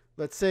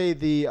 let's say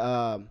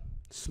the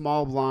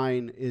small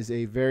blind is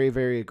a very,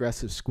 very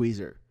aggressive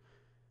squeezer.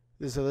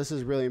 So this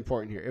is really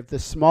important here. If the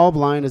small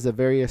blind is a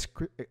very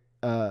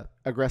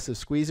aggressive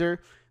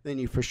squeezer, then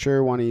you for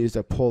sure want to use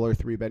a polar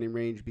 3-betting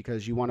range,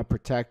 because you want to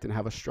protect and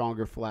have a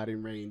stronger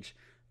flatting range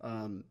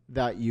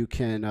that you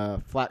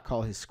can flat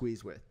call his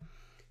squeeze with.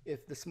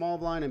 If the small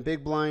blind and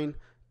big blind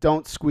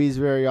don't squeeze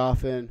very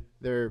often,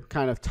 they're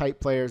kind of tight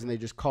players and they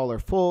just call or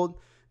fold,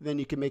 then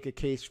you can make a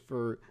case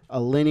for a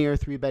linear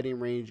 3-betting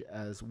range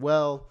as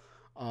well.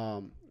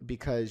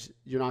 because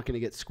you're not going to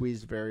get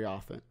squeezed very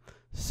often.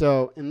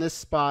 So in this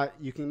spot,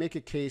 you can make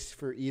a case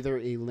for either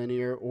a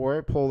linear or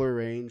a polar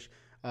range,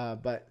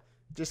 but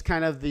just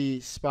kind of the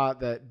spot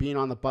that being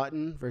on the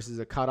button versus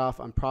a cutoff,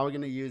 I'm probably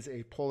going to use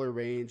a polar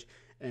range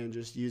and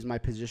just use my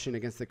position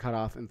against the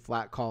cutoff and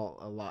flat call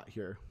a lot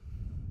here.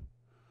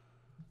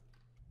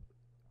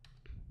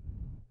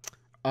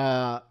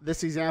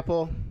 This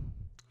example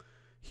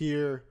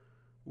here,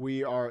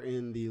 we are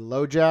in the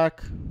low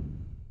jack.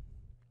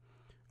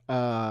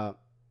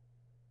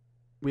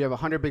 We have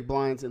 100 big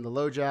blinds in the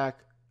low jack.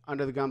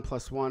 Under the gun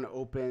 +1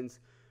 opens.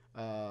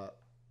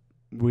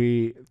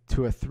 We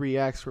to a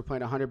 3x. We're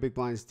playing 100 big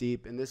blinds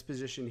deep. In this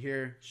position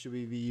here, should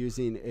we be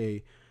using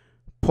a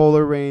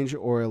polar range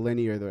or a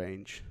linear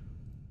range?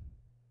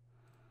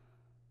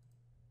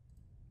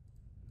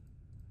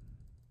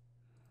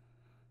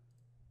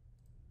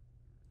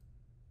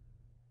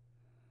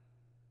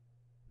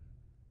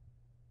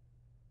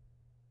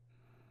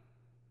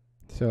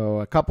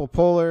 So a couple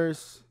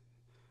polars.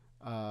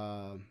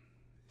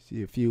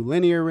 See a few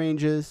linear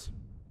ranges.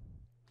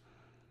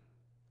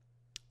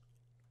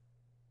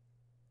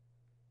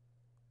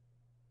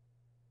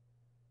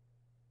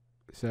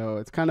 So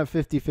it's kind of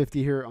 50-50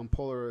 here on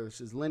polar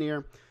versus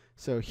linear.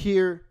 So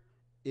here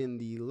in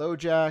the low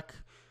jack,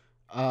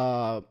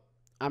 I'm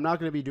not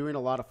going to be doing a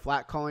lot of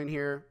flat calling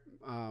here.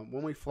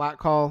 When we flat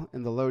call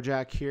in the low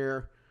jack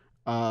here,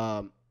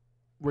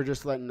 we're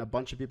just letting a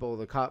bunch of people with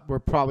the cup. We're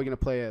probably going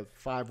to play a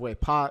 5-way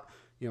pot,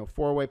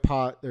 4-way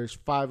pot. There's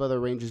 5 other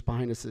ranges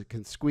behind us that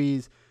can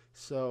squeeze.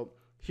 So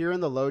here in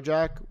the low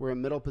jack, we're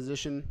in middle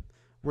position.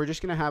 We're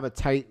just going to have a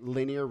tight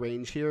linear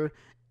range here,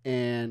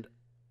 and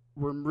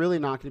we're really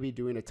not going to be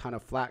doing a ton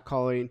of flat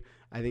calling.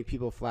 I think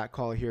people flat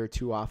call here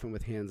too often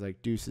with hands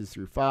like deuces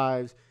through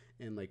 5s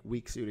and like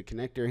weak suited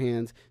connector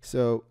hands.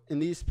 So in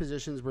these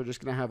positions, we're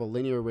just going to have a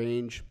linear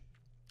range.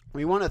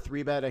 We want to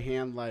 3-bet a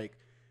hand like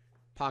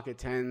pocket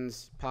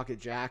 10s, pocket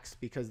jacks,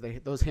 because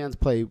those hands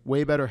play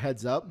way better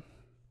heads up,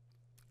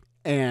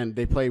 and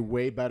they play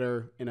way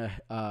better in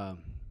a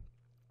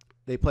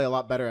they play a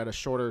lot better at a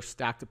shorter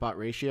stack to pot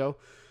ratio.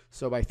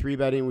 So by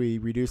 3-betting, we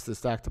reduce the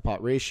stack to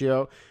pot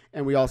ratio,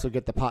 and we also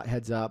get the pot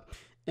heads up.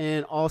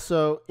 And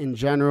also, in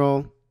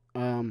general,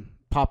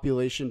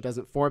 population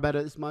doesn't 4-bet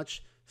as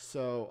much.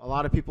 So a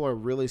lot of people are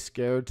really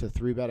scared to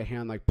 3-bet a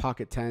hand like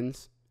pocket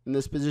 10s in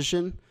this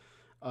position,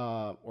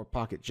 or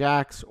pocket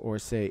jacks, or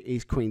say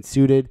ace queen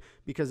suited,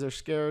 because they're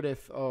scared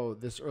if,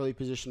 this early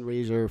position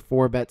raiser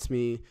 4-bets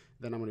me,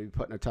 then I'm going to be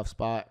put in a tough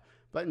spot.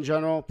 But in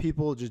general,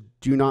 people just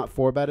do not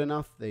 4-bet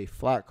enough. They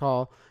flat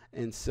call.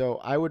 And so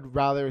I would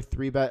rather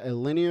 3-bet a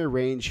linear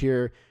range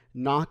here,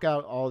 knock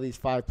out all these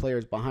 5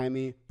 players behind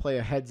me, play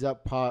a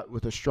heads-up pot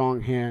with a strong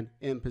hand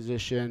in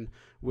position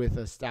with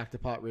a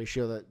stack-to-pot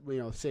ratio that,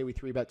 say we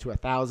 3-bet to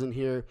 1,000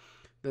 here.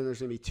 Then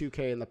there's going to be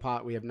 2K in the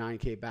pot. We have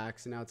 9K back,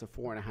 so now it's a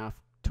 4.5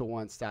 to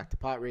 1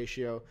 stack-to-pot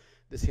ratio.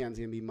 This hand's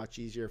going to be much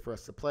easier for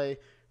us to play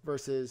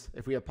versus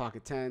if we have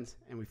pocket 10s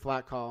and we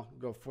flat call,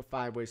 go for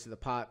 5 ways to the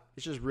pot.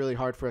 It's just really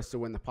hard for us to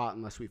win the pot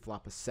unless we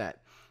flop a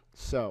set.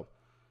 So,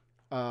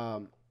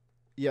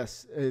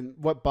 yes, and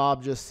what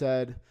Bob just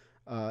said,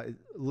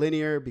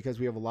 linear, because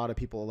we have a lot of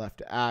people left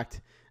to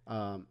act.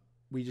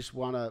 We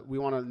want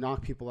to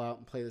knock people out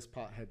and play this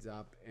pot heads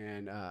up,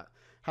 and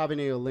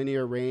having a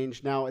linear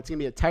range. Now it's going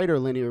to be a tighter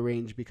linear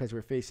range because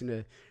we're facing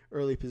an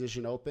early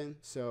position open.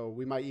 So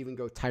we might even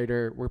go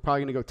tighter. We're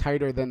probably going to go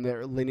tighter than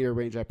the linear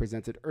range I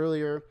presented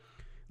earlier.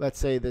 Let's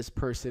say this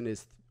person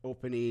is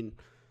opening,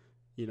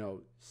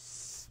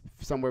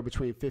 somewhere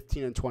between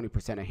 15 and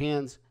 20% of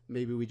hands.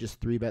 Maybe we just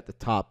 3-bet the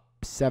top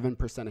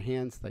 7% of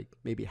hands, like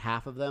maybe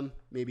half of them,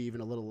 maybe even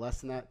a little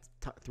less than that.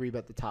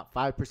 3-bet the top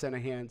 5%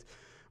 of hands.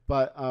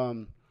 But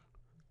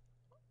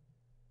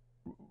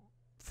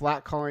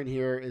flat calling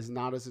here is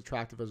not as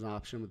attractive as an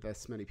option with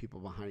this many people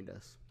behind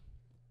us.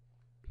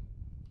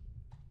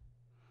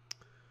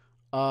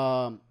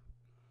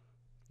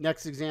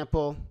 Next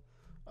example,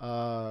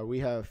 we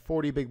have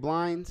 40 big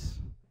blinds.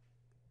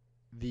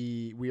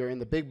 We are in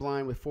the big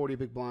blind with 40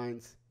 big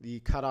blinds. The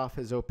cutoff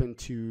is open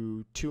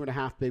to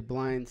 2.5 big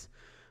blinds.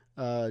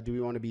 Do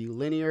we want to be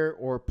linear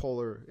or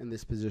polar in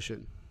this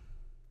position?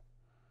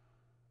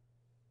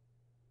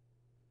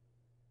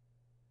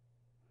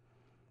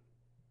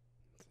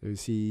 So you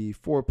see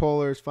 4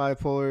 polars, 5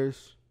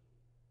 polars.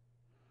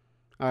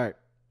 All right,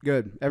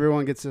 good.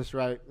 Everyone gets this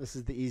right. This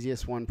is the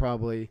easiest one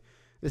probably.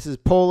 This is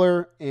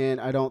polar,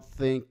 and I don't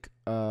think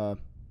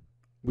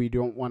we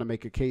don't want to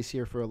make a case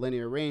here for a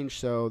linear range.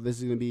 So this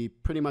is going to be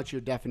pretty much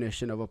your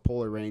definition of a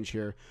polar range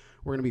here.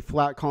 We're going to be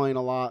flat calling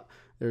a lot.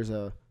 There's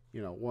a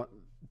one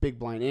big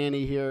blind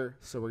ante here,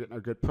 so we're getting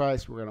a good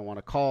price. We're going to want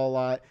to call a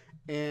lot,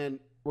 and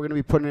we're going to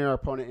be putting our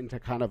opponent into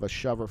kind of a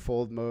shove or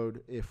fold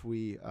mode if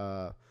we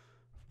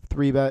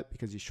 3-bet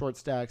because he's short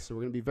stacked. So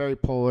we're going to be very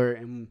polar,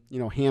 and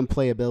hand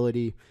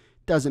playability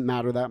doesn't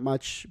matter that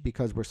much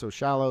because we're so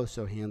shallow.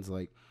 So hands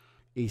like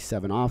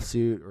ace-7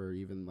 offsuit or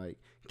even like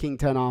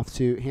king-10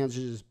 offsuit, hands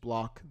that just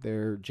block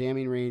their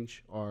jamming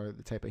range are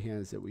the type of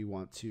hands that we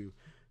want to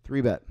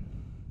 3-bet.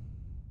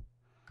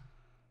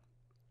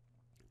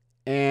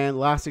 And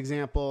last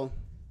example,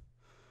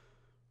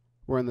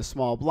 we're in the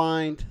small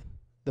blind.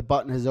 The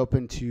button has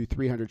opened to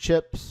 300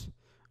 chips.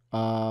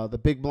 The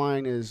big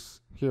blind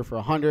is here for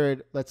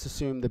 100. Let's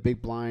assume the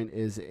big blind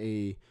is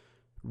a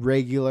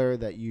regular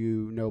that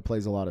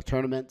plays a lot of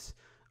tournaments.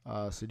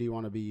 So do you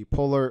want to be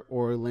polar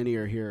or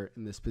linear here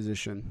in this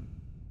position?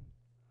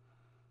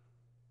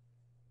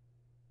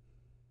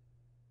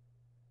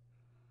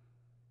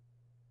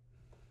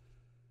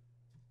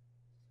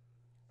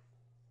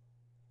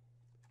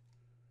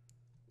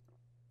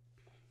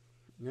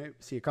 Okay,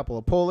 see a couple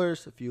of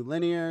polars, a few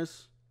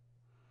linears.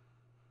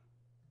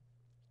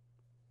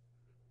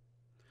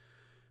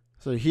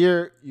 So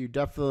here, you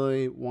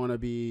definitely want to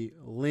be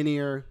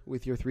linear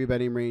with your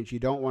 3-betting range. You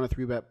don't want to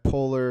 3-bet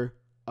polar.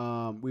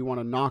 We want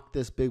to knock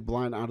this big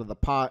blind out of the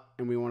pot,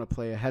 and we want to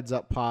play a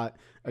heads-up pot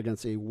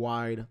against a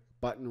wide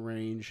button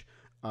range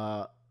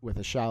with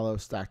a shallow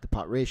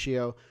stack-to-pot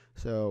ratio.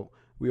 So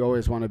we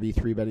always want to be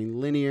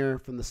 3-betting linear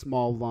from the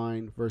small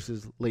blind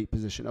versus late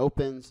position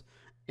opens.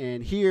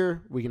 And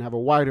here, we can have a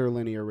wider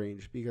linear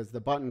range because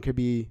the button could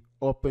be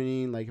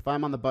opening. Like if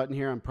I'm on the button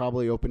here, I'm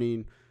probably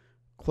opening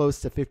close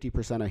to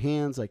 50% of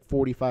hands, like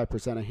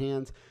 45% of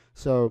hands.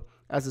 So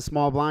as a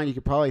small blind, you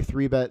could probably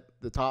 3-bet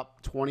the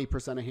top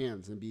 20% of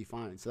hands and be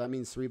fine. So that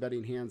means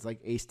 3-betting hands like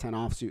ace-10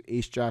 offsuit,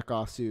 ace-jack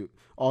offsuit,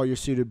 all your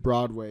suited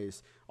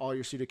broadways, all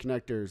your suited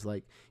connectors,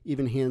 like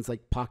even hands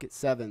like pocket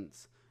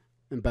sevens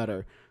and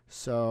better.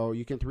 So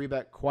you can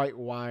 3-bet quite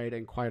wide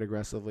and quite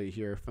aggressively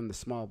here from the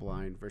small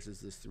blind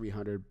versus this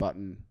 300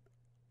 button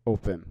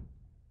open.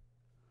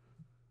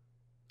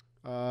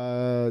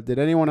 Did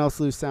anyone else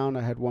lose sound?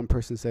 I had one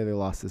person say they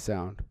lost the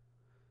sound.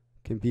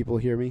 Can people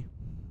hear me?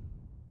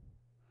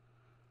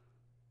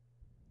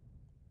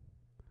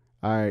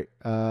 All right.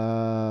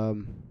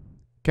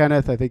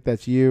 Kenneth, I think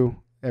that's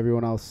you.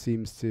 Everyone else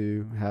seems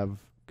to have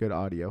good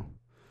audio.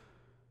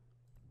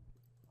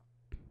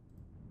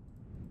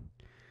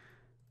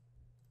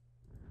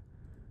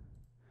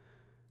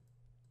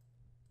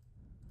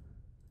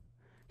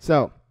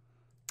 So,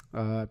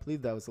 I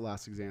believe that was the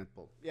last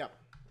example. Yeah.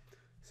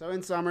 So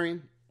in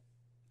summary,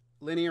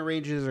 linear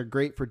ranges are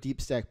great for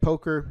deep stack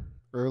poker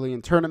early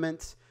in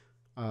tournaments.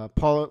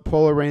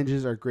 Polar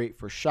ranges are great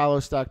for shallow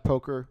stack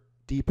poker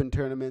deep in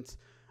tournaments.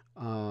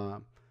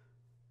 You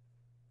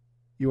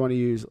want to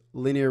use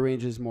linear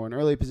ranges more in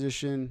early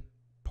position,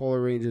 polar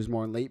ranges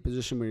more in late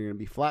position where you're going to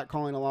be flat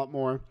calling a lot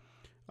more.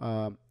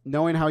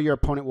 Knowing how your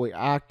opponent will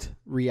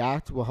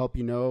react will help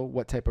you know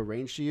what type of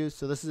range to use.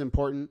 So this is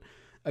important.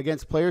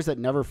 Against players that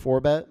never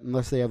 4-bet,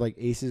 unless they have like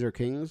aces or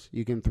kings,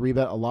 you can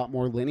 3-bet a lot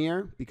more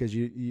linear because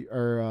you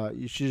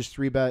should just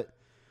 3-bet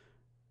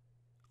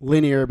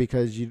linear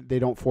because they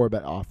don't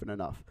 4-bet often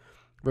enough.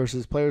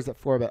 Versus players that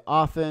 4-bet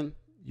often,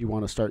 you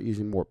want to start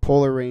using more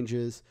polar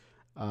ranges,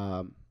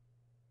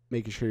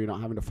 making sure you're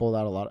not having to fold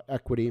out a lot of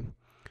equity.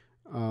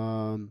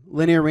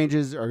 Linear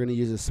ranges are going to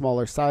use a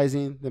smaller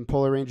sizing than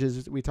polar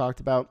ranges we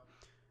talked about.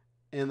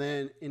 And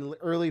then in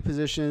early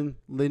position,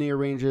 linear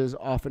ranges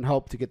often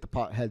help to get the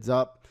pot heads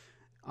up.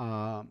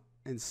 And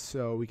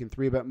so we can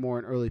 3-bet more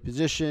in early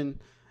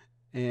position.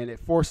 And it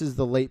forces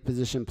the late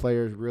position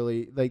players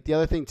really. Like the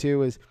other thing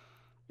too is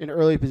in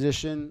early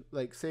position,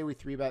 like say we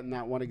 3-bet in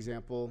that one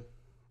example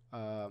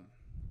right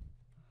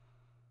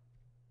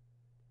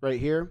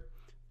here.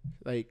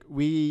 Like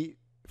we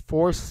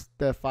force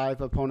the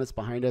 5 opponents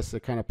behind us to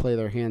kind of play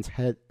their hands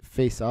head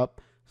face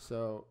up.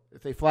 So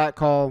if they flat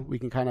call, we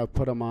can kind of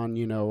put them on,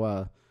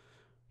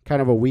 kind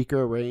of a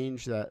weaker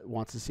range that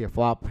wants to see a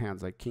flop,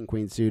 hands like king,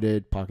 queen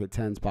suited, pocket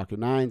 10s, pocket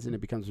 9s, and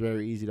it becomes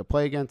very easy to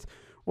play against.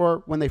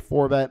 Or when they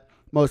 4-bet,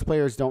 most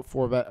players don't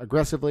 4-bet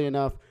aggressively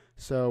enough,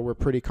 so we're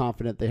pretty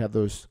confident they have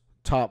those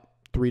top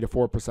 3 to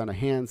 4% of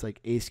hands,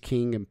 like ace,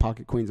 king, and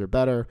pocket queens are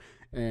better,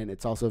 and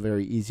it's also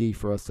very easy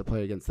for us to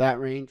play against that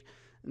range.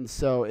 And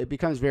so it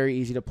becomes very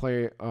easy to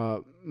play,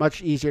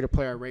 much easier to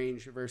play our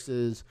range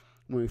versus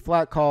when we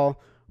flat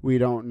call. We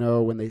don't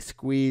know when they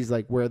squeeze,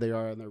 like where they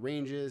are in their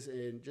ranges.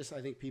 And just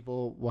I think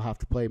people will have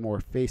to play more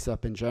face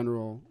up in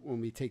general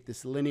when we take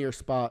this linear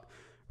spot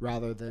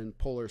rather than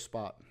polar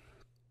spot.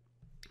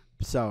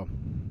 So,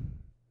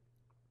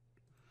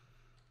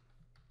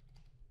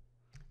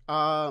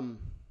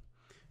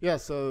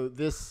 so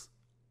this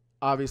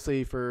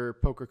obviously for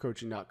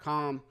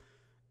pokercoaching.com.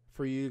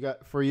 For you,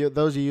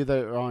 those of you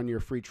that are on your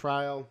free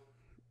trial,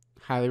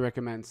 highly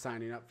recommend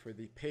signing up for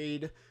the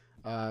paid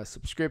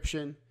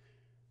subscription.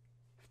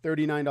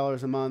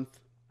 $39 a month.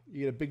 You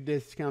get a big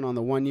discount on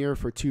the 1 year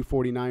for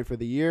 $249 for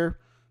the year.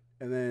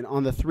 And then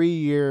on the 3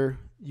 year,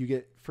 you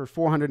get for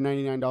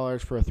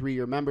 $499 for a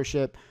 3-year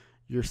membership.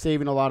 You're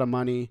saving a lot of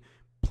money.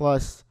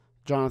 Plus,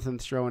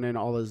 Jonathan's throwing in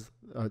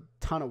a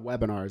ton of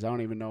webinars. I don't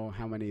even know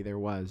how many there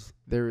was.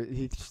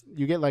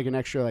 You get like an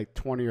extra like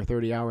 20 or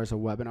 30 hours of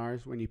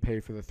webinars when you pay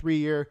for the 3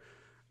 year.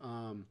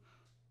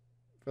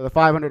 For the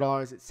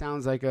 $500, it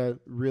sounds like a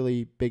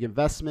really big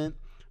investment.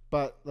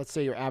 But let's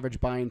say your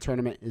average buy-in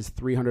tournament is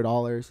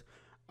 $300.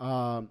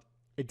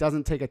 It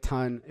doesn't take a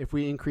ton. If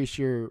we increase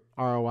your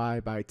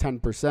ROI by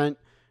 10%,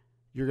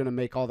 you're going to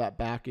make all that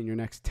back in your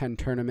next 10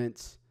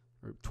 tournaments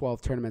or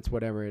 12 tournaments,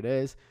 whatever it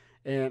is.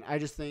 And I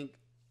just think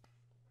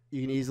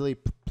you can easily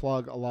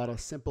plug a lot of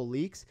simple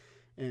leaks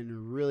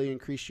and really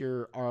increase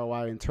your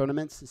ROI in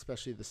tournaments,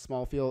 especially the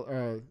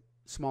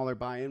smaller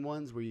buy-in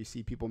ones where you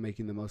see people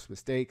making the most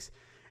mistakes.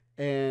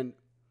 And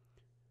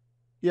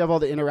you have all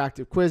the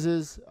interactive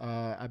quizzes.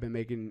 I've been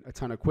making a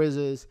ton of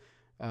quizzes.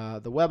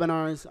 The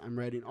webinars, I'm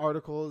writing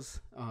articles.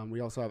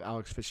 We also have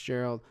Alex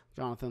Fitzgerald,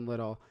 Jonathan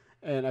Little.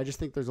 And I just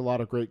think there's a lot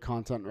of great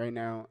content right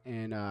now,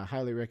 and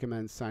highly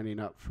recommend signing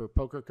up for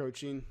poker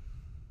coaching.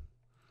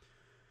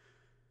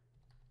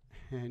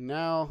 And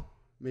now,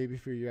 maybe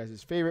for you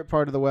guys' favorite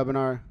part of the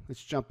webinar,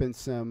 let's jump in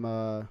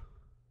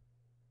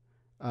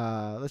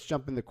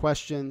the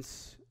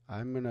questions.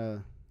 I'm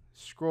gonna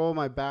scroll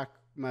my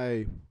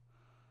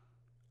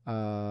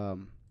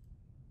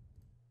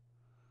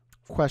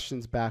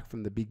questions back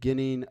from the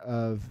beginning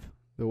of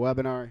the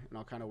webinar, and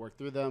I'll kind of work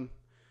through them.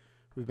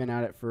 We've been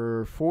at it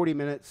for 40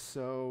 minutes,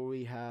 so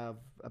we have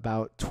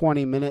about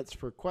 20 minutes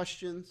for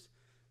questions.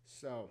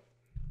 So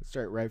let's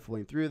start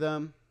rifling through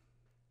them.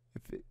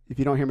 If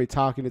you don't hear me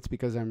talking, it's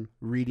because I'm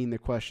reading the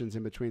questions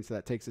in between, so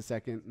that takes a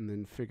second, and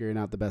then figuring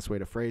out the best way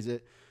to phrase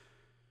it.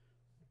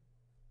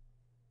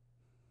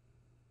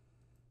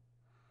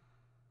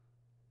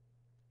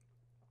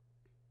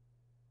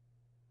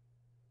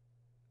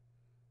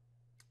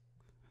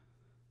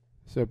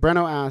 So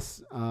Breno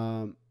asks,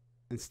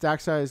 in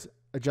stack size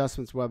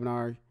adjustments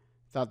webinar,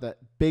 thought that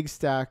big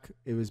stack,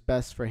 it was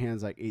best for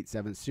hands like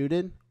 8-7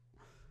 suited.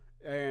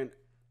 And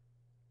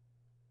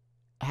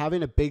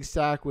having a big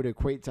stack would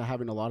equate to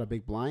having a lot of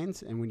big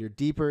blinds. And when you're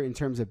deeper in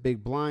terms of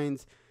big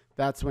blinds,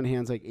 that's when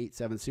hands like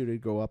 8-7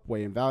 suited go up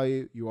way in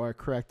value. You are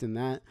correct in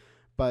that.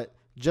 But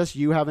just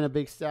you having a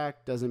big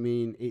stack doesn't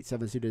mean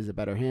 8-7 suited is a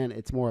better hand.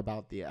 It's more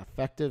about the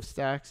effective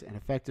stacks. And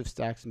effective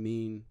stacks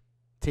mean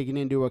taking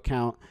into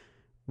account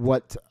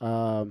what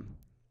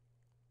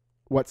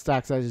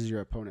stack sizes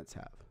your opponents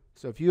have.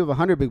 So if you have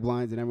 100 big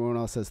blinds and everyone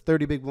else has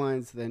 30 big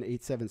blinds, then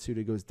 8-7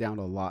 suited goes down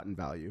a lot in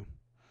value.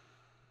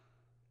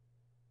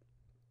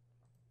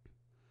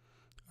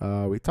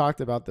 We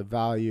talked about the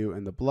value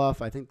and the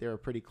bluff. I think they were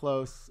pretty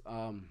close.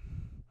 I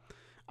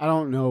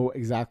don't know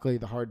exactly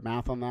the hard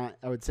math on that.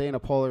 I would say in a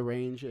polar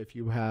range, if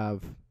you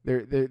have,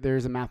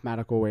 there's a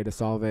mathematical way to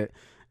solve it.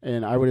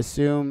 And I would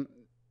assume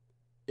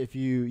if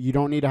you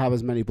don't need to have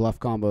as many bluff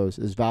combos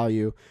as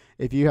value.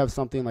 If you have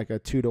something like a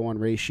 2-to-1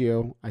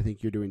 ratio, I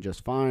think you're doing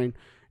just fine.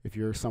 If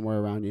you're somewhere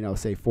around,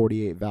 say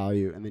 48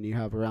 value, and then you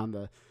have around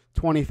the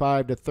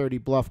 25 to 30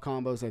 bluff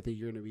combos, I think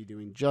you're going to be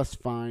doing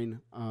just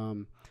fine.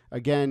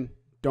 Again,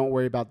 don't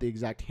worry about the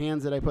exact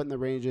hands that I put in the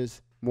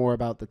ranges, more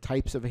about the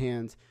types of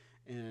hands.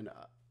 And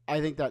I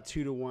think that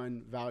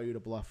 2-to-1 value to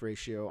bluff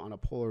ratio on a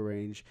polar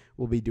range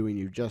will be doing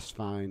you just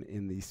fine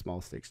in these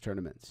small stakes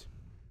tournaments.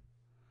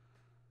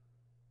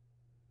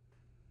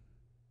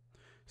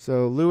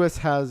 So Lewis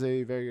has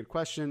a very good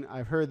question.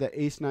 I've heard that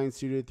ace-9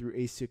 suited through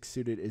ace-6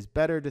 suited is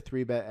better to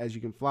 3-bet as you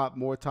can flop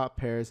more top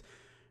pairs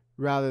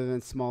rather than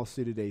small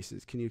suited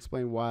aces. Can you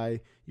explain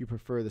why you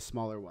prefer the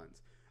smaller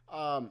ones?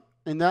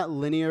 In that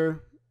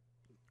linear,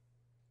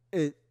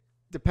 it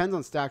depends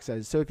on stack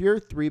size. So if you're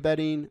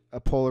 3-betting a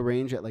polar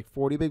range at like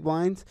 40 big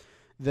blinds,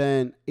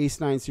 then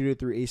ace-9 suited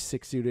through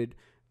ace-6 suited,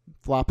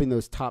 flopping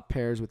those top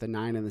pairs with the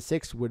 9 and the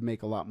 6 would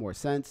make a lot more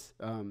sense.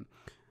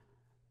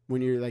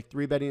 When you're like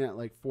 3-betting at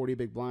like 40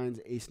 big blinds,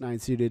 ace-9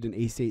 suited and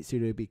ace-8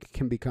 suited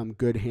can become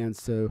good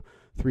hands to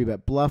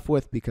 3-bet bluff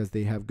with because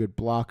they have good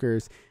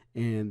blockers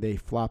and they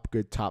flop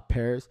good top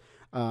pairs.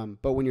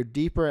 But when you're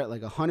deeper at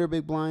like 100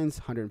 big blinds,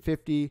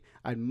 150,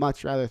 I'd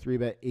much rather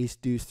 3-bet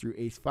ace-deuce through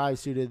ace-5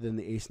 suited than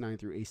the ace-9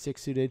 through ace-6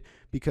 suited,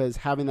 because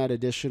having that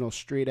additional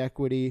straight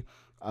equity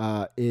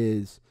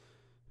is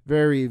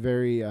very,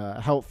 very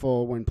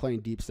helpful when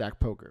playing deep stack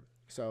poker.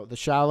 So the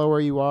shallower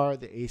you are,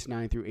 the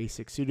ace-9 through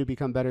ace-6 suited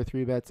become better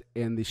 3-bets,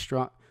 and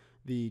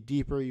the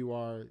deeper you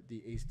are,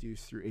 the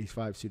ace-deuce through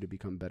ace-5 suited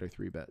become better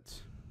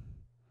 3-bets.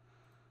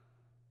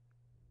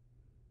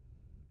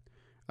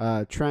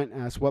 Trent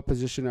asks, what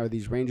position are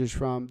these ranges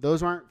from?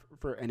 Those aren't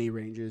for any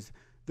ranges.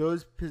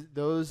 Those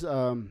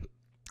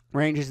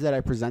ranges that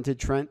I presented,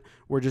 Trent,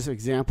 were just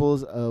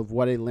examples of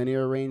what a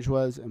linear range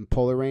was and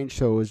polar range,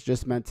 so it was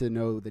just meant to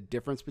know the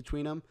difference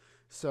between them.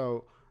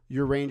 So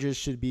your ranges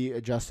should be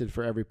adjusted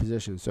for every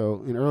position.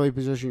 So in early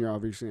position, you're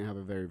obviously going to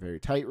have a very, very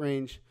tight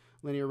range,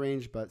 linear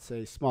range, but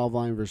say small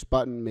blind versus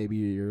button, maybe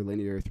your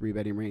linear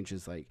 3-betting range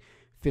is like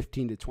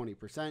 15 to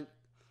 20%.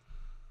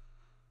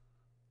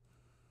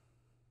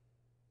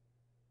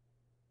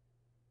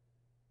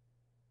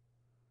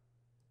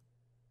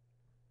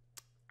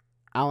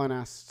 Alan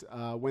asks,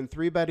 when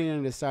 3-betting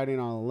and deciding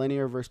on a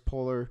linear versus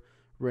polar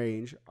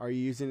range, are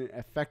you using an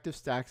effective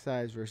stack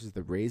size versus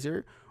the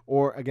razor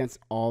or against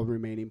all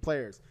remaining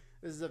players?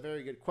 This is a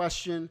very good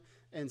question,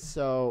 and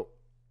so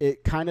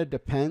it kind of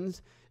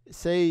depends.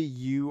 Say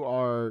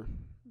the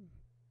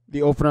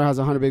opener has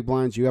 100 big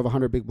blinds, you have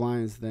 100 big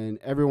blinds, then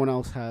everyone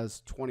else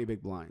has 20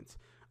 big blinds.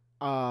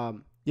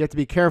 You have to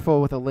be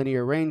careful with a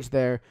linear range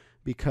there,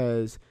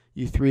 because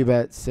you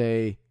 3-bet,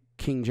 say,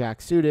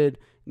 king-jack suited,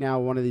 Now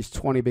one of these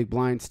 20 big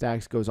blind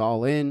stacks goes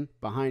all in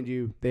behind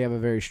you. They have a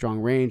very strong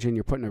range, and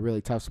you're put in a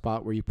really tough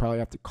spot where you probably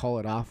have to call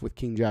it off with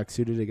king jack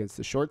suited against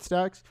the short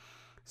stacks.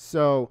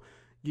 So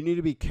you need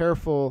to be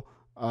careful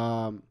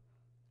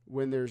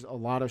when there's a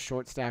lot of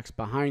short stacks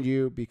behind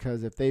you,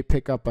 because if they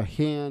pick up a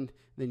hand,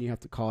 then you have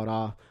to call it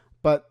off.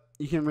 But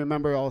you can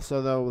remember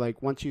also, though,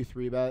 like once you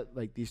 3-bet,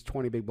 like these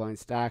 20 big blind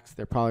stacks,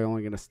 they're probably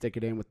only going to stick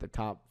it in with the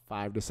top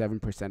 5 to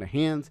 7% of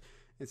hands.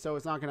 And so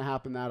it's not going to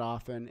happen that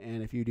often.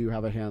 And if you do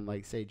have a hand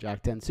like, say,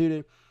 Jack 10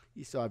 suited,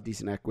 you still have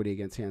decent equity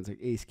against hands like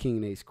Ace King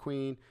and Ace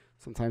Queen.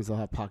 Sometimes they'll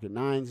have pocket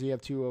nines. You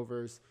have 2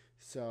 overs.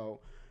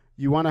 So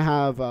you want to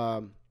have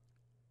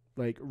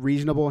like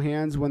reasonable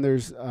hands when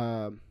there's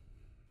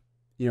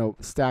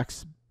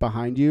stacks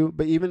behind you.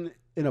 But even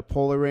in a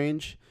polar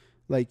range,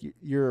 like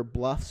your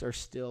bluffs are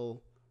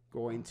still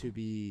going to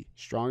be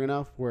strong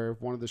enough where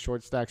if one of the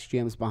short stacks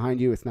jams behind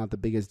you, it's not the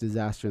biggest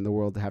disaster in the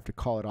world to have to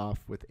call it off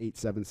with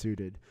 8-7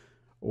 suited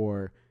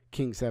or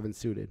king 7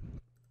 suited.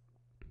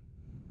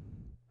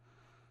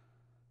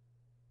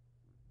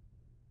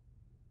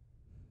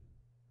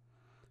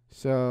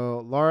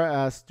 So Laura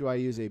asks, do I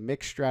use a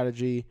mixed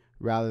strategy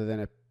rather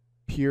than a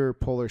pure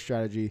polar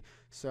strategy?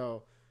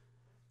 So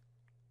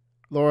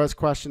Laura's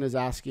question is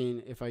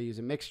asking if I use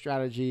a mixed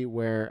strategy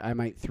where I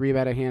might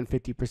 3-bet a hand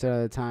 50%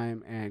 of the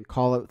time and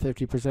call it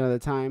 50% of the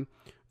time,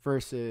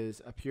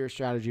 versus a pure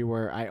strategy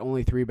where I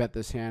only 3-bet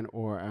this hand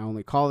or I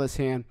only call this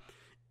hand.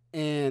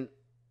 And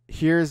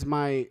here's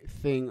my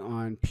thing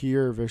on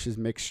pure versus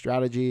mixed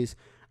strategies.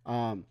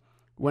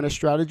 When a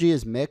strategy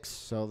is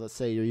mixed, so let's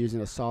say you're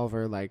using a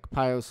solver like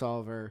Pio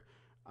Solver,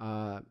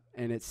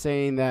 and it's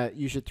saying that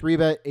you should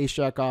 3-bet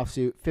ace-jack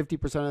offsuit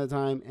 50% of the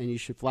time, and you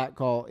should flat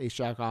call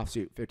ace-jack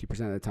offsuit 50%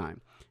 of the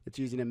time. It's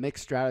using a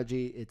mixed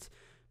strategy. It's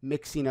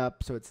mixing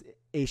up, so it's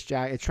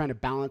ace-jack. It's trying to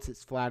balance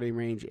its flatting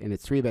range and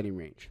its 3-betting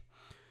range.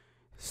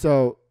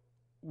 So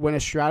when a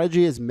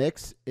strategy is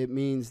mixed, it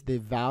means the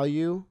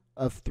value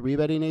of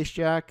 3-betting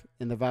ace-jack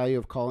and the value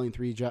of calling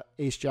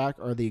ace-jack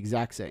are the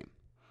exact same.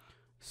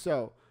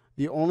 So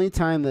the only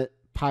time that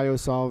Pio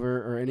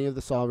Solver or any of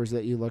the solvers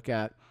that you look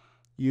at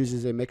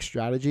uses a mixed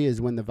strategy is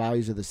when the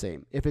values are the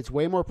same. If it's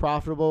way more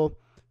profitable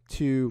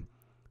to,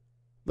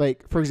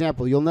 like, for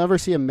example, you'll never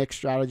see a mixed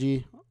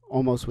strategy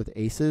almost with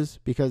aces,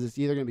 because it's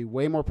either going to be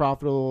way more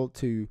profitable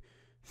to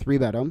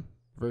 3-bet them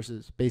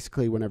versus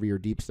basically whenever you're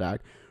deep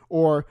stack,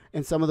 or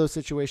in some of those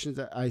situations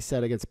that I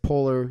said against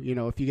polar,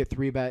 if you get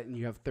 3-bet and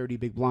you have 30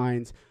 big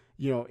blinds,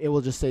 it will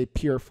just say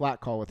pure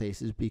flat call with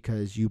aces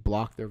because you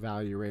block their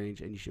value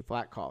range and you should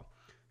flat call.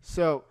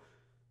 So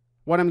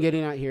what I'm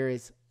getting at here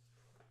is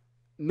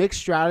mixed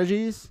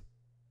strategies.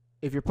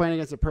 If you're playing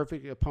against a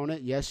perfect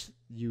opponent, yes,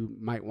 you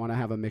might want to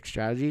have a mixed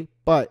strategy.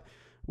 But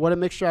what a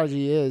mixed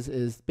strategy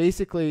is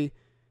basically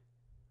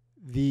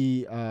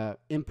the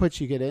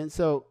inputs you get in.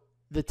 So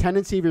the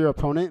tendency of your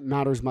opponent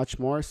matters much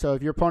more. So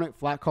if your opponent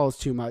flat calls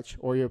too much,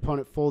 or your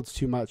opponent folds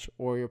too much,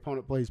 or your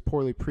opponent plays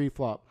poorly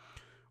pre-flop,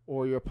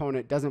 or your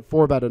opponent doesn't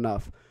 4-bet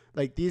enough,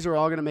 like these are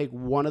all going to make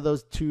one of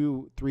those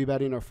two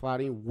 3-betting or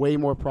flatting way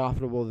more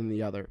profitable than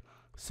the other.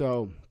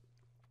 So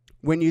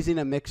when using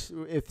a mix,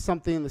 if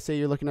something, let's say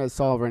you're looking at a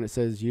solver and it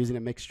says using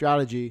a mixed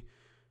strategy,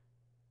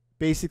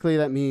 basically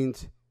that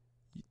means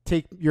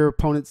take your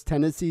opponent's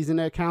tendencies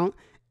into account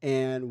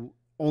and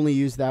only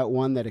use that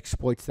one that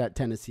exploits that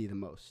tendency the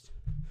most.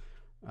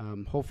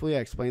 Hopefully I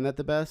explained that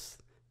the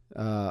best.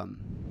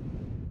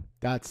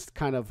 That's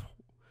kind of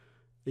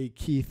a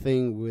key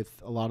thing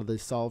with a lot of the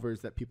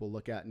solvers that people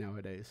look at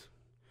nowadays.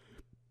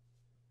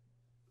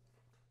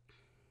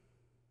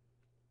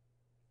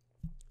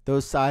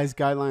 Those size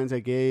guidelines I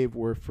gave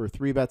were for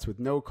 3-bets with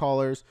no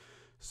callers.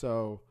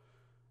 So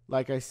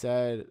like I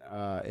said,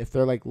 if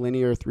they're like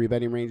linear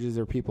 3-betting ranges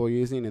or people are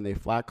using and they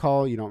flat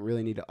call, you don't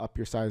really need to up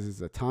your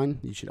sizes a ton.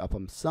 You should up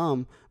them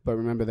some, but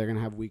remember they're going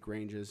to have weak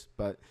ranges.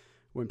 But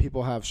when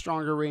people have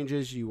stronger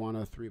ranges, you want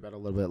to 3-bet a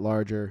little bit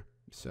larger.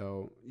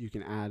 So you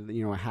can add,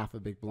 a half a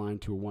big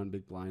blind to a 1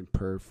 big blind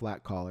per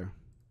flat caller.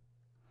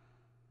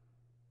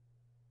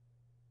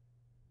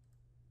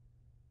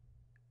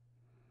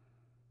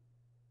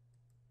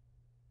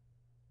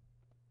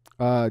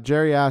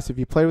 Jerry asks, if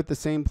you play with the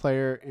same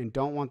player and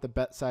don't want the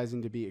bet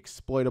sizing to be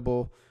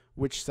exploitable,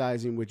 which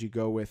sizing would you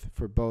go with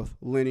for both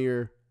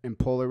linear and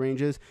polar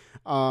ranges?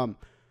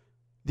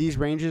 These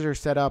ranges are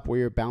set up where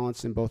you're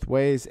balanced in both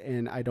ways,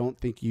 and I don't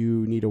think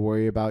you need to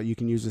worry about, you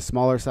can use a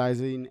smaller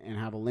sizing and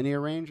have a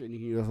linear range, and you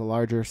can use a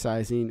larger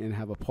sizing and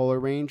have a polar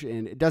range.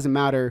 And it doesn't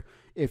matter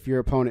if your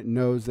opponent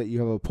knows that you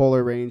have a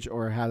polar range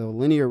or have a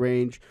linear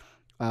range.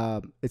 It's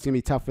going to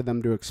be tough for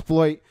them to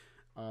exploit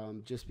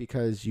just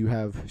because you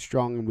have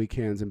strong and weak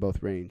hands in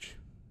both range.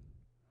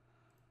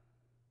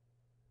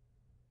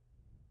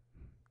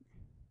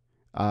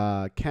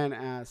 Ken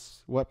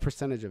asks, what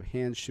percentage of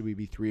hands should we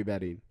be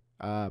 3-betting?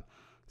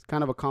 It's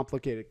kind of a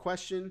complicated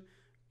question,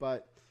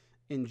 but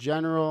in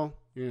general,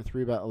 you're going to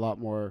 3-bet a lot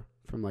more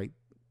from like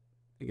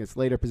against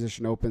later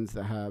position opens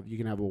that you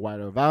can have a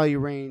wider value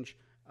range.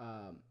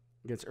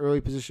 Against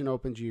early position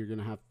opens, you're going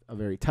to have a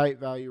very tight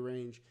value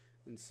range.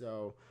 And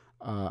so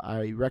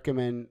I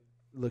recommend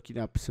looking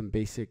up some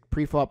basic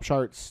pre-flop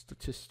charts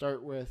to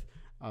start with.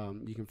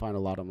 You can find a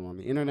lot of them on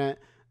the internet.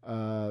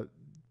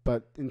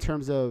 But in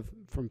terms of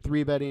from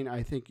 3-betting,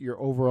 I think your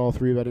overall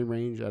 3-betting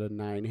range at a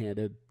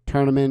 9-handed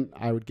tournament,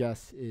 I would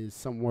guess, is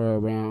somewhere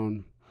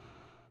around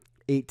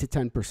 8 to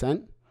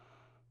 10%.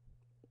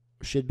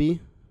 Should be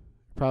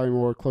probably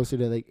more closer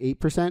to like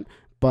 8%.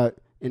 But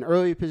in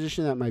early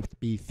position, that might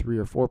be 3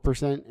 or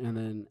 4%, and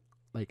then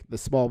like the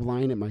small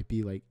blind, it might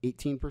be like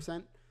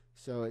 18%.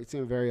 So it's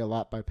going to vary a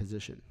lot by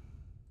position.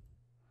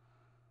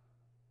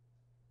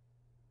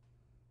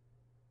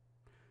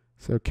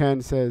 So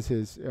Ken says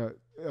his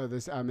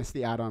I missed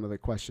the add-on to the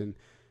question.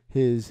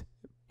 His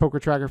Poker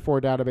Tracker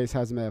 4 database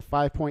has him at a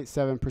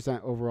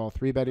 5.7% overall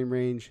 3-betting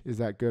range. Is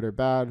that good or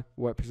bad?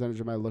 What percentage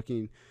am I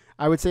looking?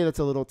 I would say that's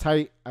a little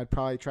tight. I'd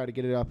probably try to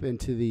get it up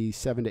into the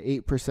 7 to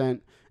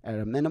 8% at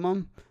a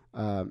minimum.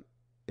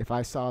 If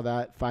I saw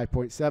that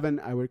 5.7,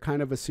 I would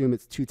kind of assume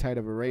it's too tight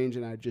of a range,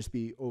 and I'd just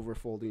be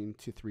overfolding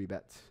to 3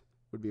 bets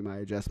would be my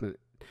adjustment.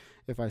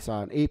 If I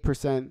saw an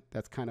 8%,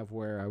 that's kind of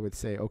where I would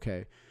say,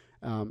 okay.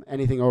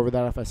 Anything over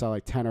that, if I saw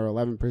like 10 or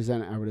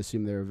 11%, I would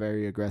assume they're a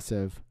very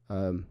aggressive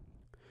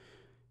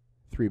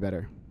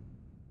 3-better.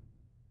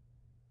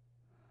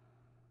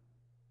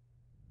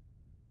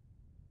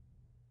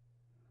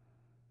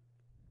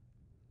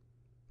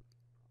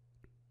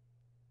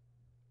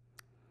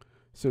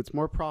 So it's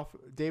more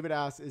David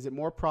asks, is it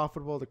more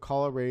profitable to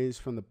call a raise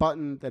from the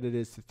button than it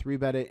is to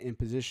 3-bet it in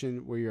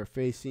position where you're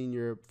forcing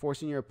your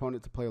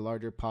opponent to play a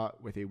larger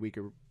pot with a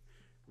weaker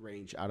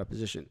range out of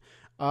position?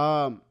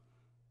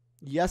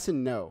 Yes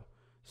and no.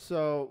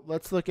 So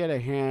let's look at a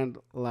hand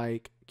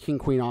like King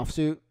Queen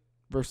offsuit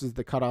versus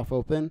the cutoff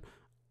open.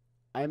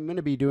 I'm going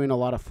to be doing a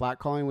lot of flat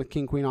calling with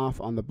King Queen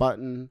off on the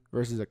button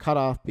versus a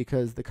cutoff,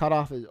 because the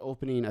cutoff is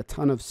opening a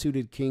ton of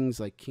suited kings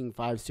like King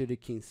 5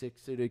 suited, King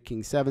 6 suited,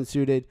 King 7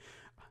 suited,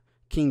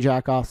 King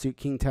Jack offsuit,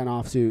 King 10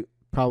 offsuit.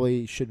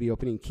 Probably should be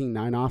opening King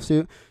 9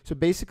 offsuit. So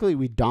basically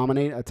we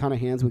dominate a ton of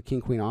hands with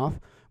King Queen off,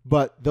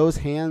 but those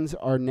hands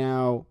are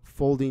now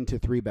folding to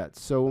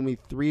 3-bets. So when we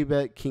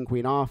 3-bet King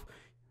Queen off,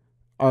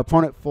 our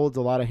opponent folds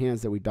a lot of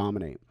hands that we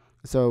dominate.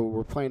 So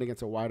we're playing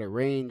against a wider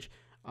range.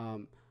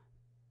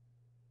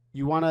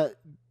 You want to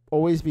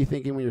always be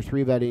thinking when you're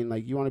 3-betting,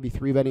 like you want to be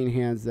 3-betting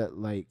hands that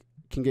like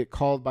can get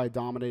called by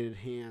dominated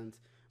hands,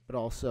 but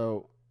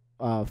also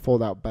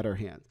fold out better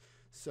hands.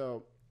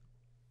 So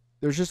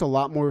there's just a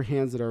lot more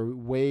hands that are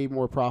way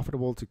more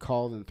profitable to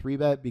call than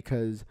 3-bet,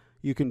 because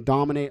you can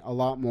dominate a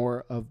lot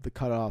more of the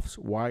cutoff's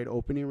wide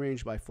opening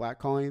range by flat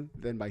calling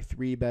than by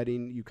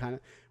 3-betting. You kind of,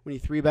 when you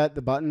 3-bet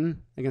the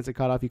button against a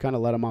cutoff, you kind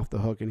of let him off the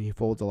hook and he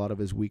folds a lot of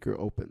his weaker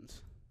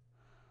opens.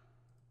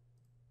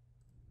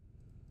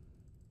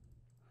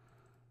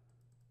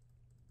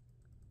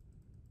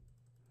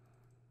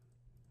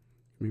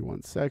 Give me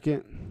 1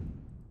 second.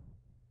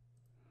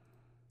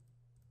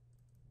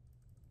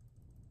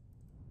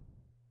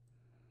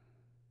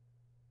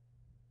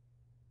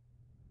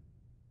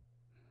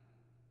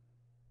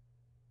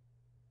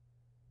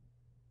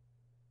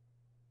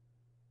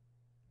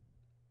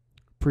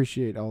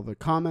 Appreciate all the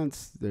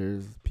comments.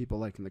 There's people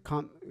liking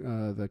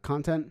the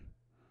content.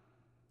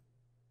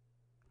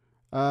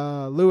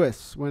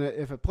 Lewis,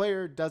 if a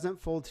player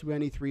doesn't fold too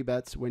many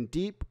 3-bets when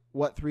deep,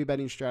 what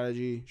 3-betting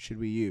strategy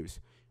should we use?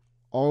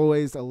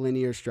 Always a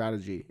linear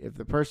strategy. If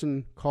the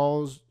person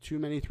calls too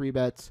many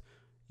 3-bets,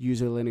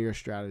 use a linear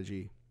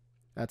strategy.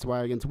 That's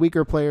why against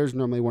weaker players,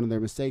 normally one of their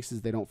mistakes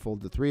is they don't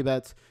fold the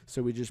 3-bets.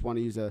 So we just want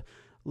to use a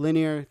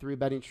linear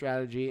 3-betting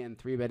strategy, and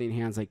 3-betting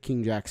hands like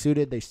King Jack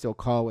suited, they still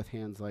call with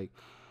hands like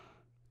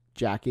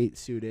Jack 8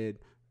 suited,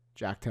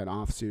 Jack 10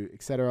 offsuit,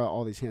 etc.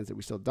 All these hands that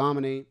we still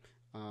dominate,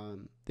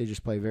 they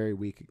just play very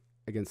weak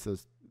against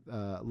those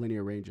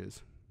linear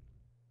ranges.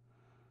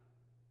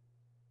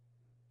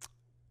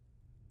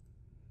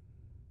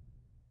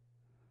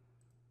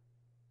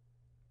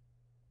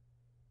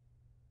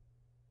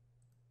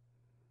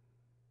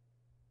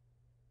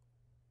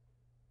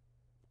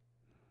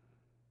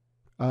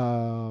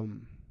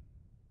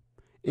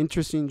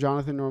 Interesting.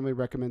 Jonathan normally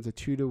recommends a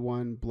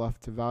 2-to-1 bluff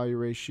to value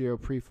ratio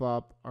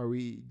pre-flop. Are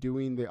we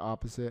doing the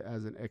opposite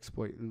as an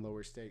exploit in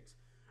lower stakes?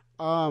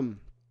 In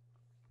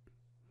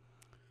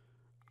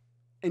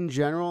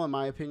general, in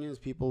my opinion,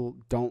 people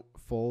don't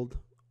fold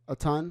a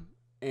ton.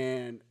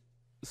 And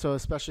so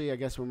especially, I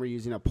guess, when we're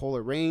using a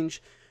polar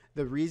range,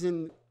 the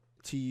reason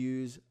to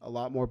use a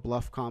lot more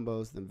bluff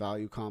combos than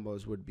value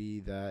combos would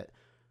be that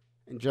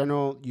in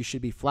general, you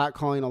should be flat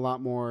calling a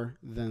lot more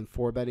than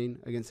 4-betting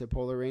against a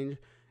polar range.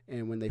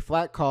 And when they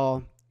flat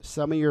call,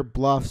 some of your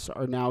bluffs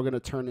are now going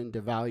to turn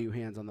into value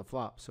hands on the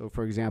flop. So,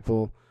 for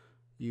example,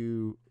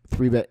 you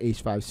 3-bet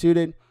ace-5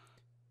 suited,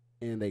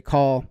 and they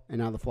call, and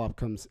now the flop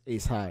comes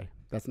ace-high.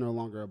 That's no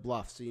longer a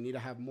bluff. So you need to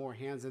have more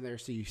hands in there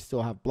so you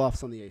still have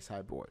bluffs on the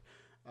ace-high board.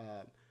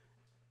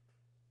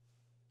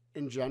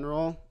 In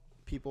general,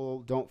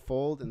 people don't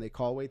fold and they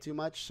call way too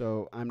much,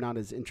 so I'm not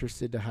as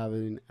interested to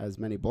having as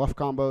many bluff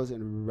combos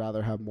and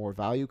rather have more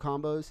value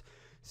combos.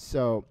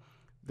 So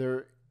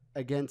they're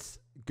against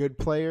good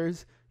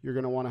players. you're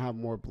going to want to have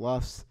more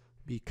bluffs,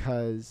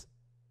 because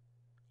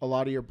a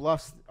lot of your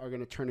bluffs are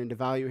going to turn into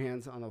value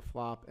hands on the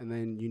flop, and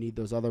then you need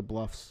those other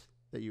bluffs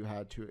that you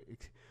had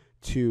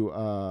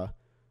to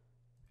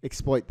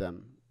exploit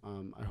them.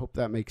 I hope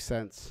that makes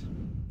sense.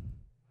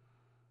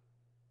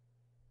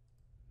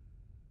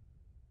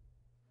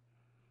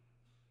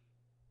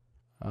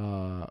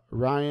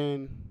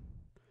 Ryan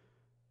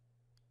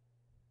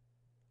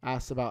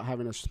asked about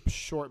having a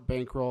short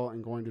bankroll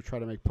and going to try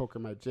to make poker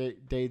my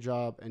day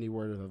job. Any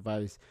word of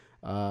advice?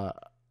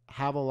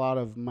 Have a lot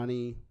of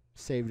money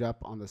saved up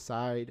on the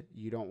side.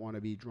 You don't want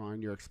to be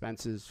drawing your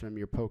expenses from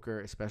your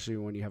poker, especially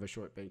when you have a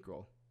short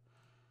bankroll.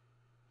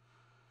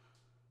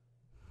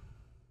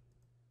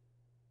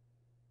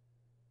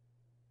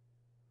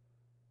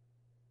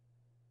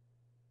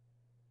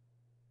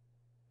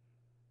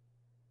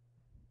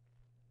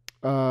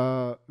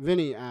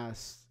 Vinny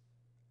asked,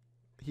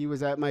 he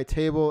was at my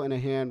table in a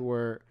hand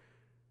where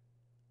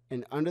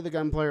an under the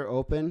gun player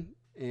opened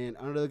and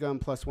under the gun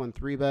 +1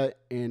 3-bet,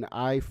 and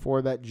I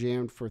 4-bet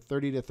jammed for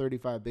 30 to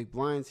 35 big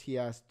blinds. He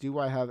asked, do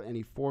I have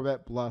any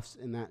 4-bet bluffs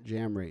in that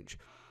jam range?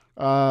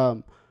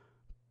 No,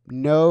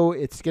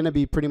 it's going to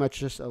be pretty much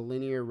just a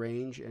linear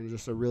range, and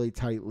just a really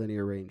tight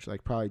linear range,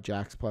 like probably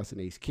jacks plus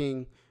an ace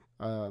king.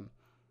 I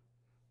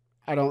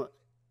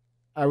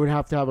would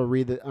have to have a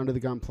read that under the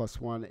gun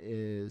 +1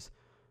 is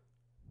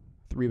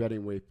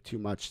 3-betting way too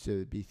much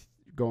to be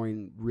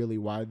going really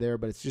wide there,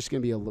 but it's just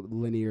going to be a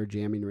linear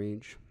jamming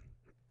range.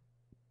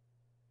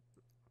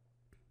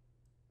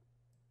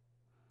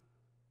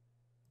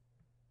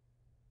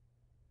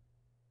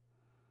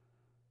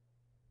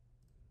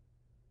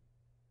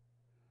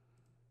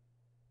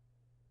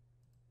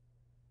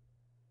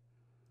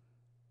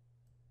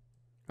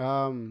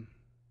 Someone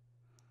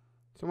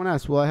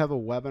asked, will I have a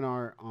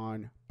webinar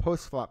on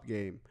post-flop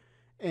game?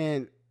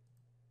 And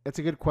it's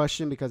a good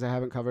question, because I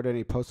haven't covered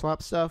any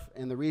post-flop stuff.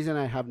 And the reason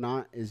I have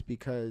not is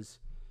because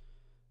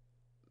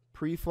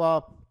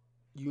pre-flop,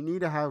 you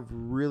need to have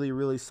really,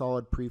 really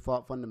solid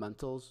pre-flop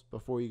fundamentals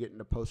before you get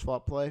into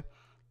post-flop play.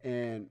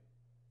 And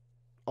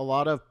a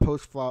lot of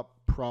post-flop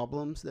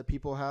problems that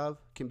people have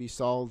can be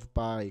solved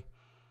by,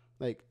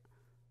 like,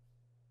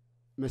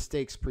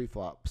 mistakes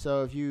pre-flop.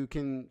 So if you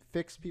can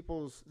fix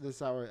this is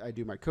how I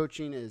do my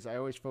coaching, is I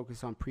always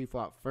focus on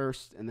pre-flop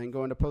first and then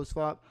go into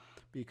post-flop,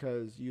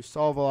 because you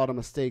solve a lot of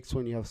mistakes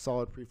when you have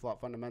solid pre-flop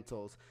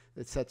fundamentals.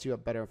 It sets you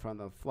up better in front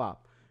of the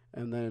flop.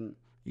 And then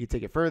you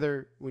take it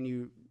further when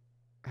you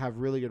have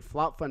really good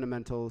flop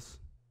fundamentals,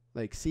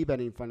 like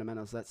c-betting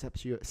fundamentals, that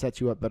sets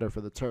you up better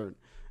for the turn.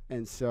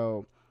 And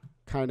so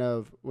kind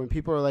of when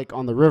people are like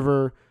on the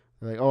river,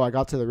 they're like, oh, I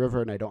got to the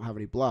river and I don't have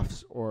any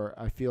bluffs, or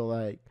I feel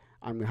like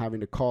I'm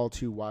having to call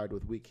too wide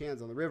with weak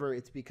hands on the river,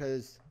 it's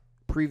because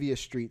previous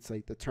streets,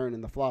 like the turn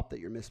and the flop that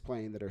you're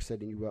misplaying, that are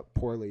setting you up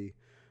poorly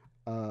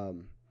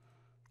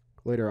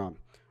later on.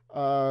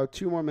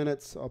 2 more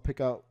minutes. I'll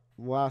pick out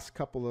last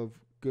couple of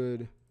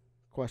good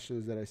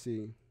questions that I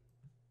see.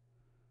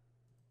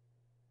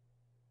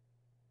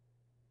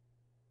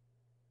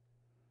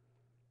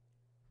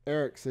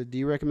 Eric said, do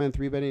you recommend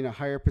 3-betting a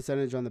higher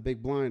percentage on the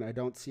big blind? I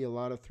don't see a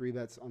lot of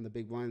 3-bets on the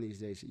big blind these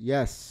days.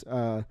 Yes.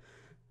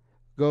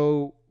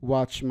 Go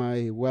watch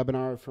my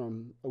webinar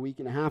from a week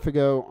and a half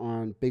ago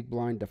on big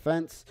blind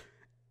defense.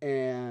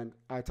 And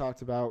I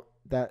talked about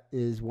that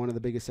is one of the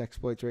biggest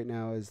exploits right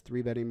now, is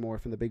 3-betting more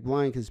from the big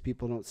blind, because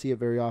people don't see it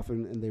very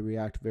often and they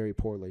react very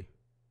poorly.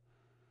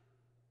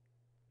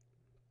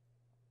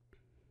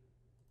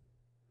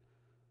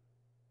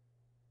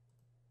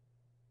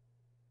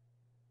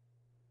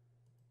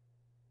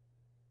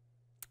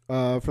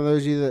 For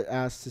those of you that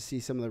asked to see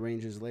some of the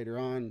ranges later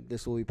on,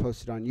 this will be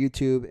posted on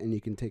YouTube, and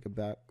you can take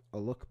a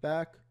look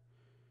back.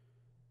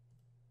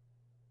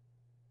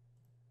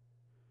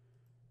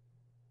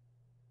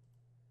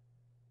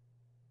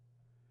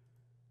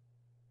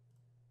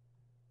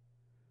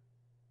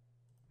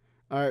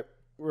 All right,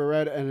 we're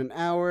right at an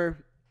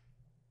hour.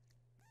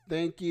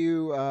 Thank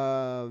you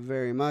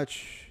very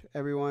much,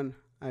 everyone.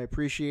 I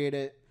appreciate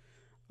it.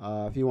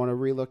 If you want to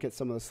relook at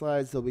some of the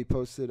slides, they'll be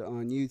posted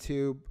on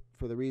YouTube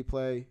for the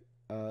replay.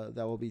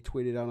 That will be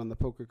tweeted out on the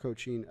Poker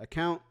Coaching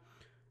account.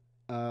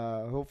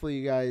 Hopefully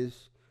you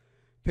guys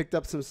picked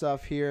up some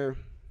stuff here.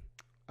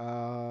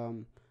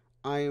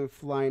 I am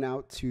flying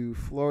out to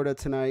Florida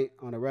tonight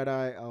on a red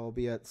eye. I'll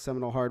be at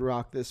Seminole Hard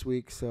Rock this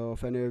week. So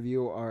if any of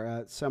you are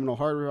at Seminole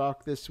Hard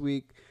Rock this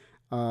week,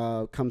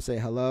 come say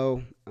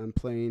hello. I'm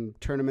playing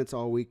tournaments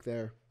all week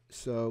there.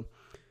 So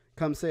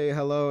come say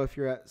hello if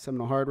you're at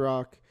Seminole Hard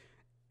Rock.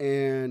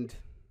 And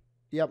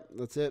yep,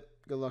 that's it.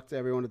 Good luck to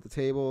everyone at the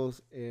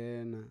tables.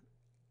 And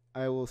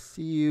I will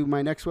see you.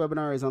 My next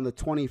webinar is on the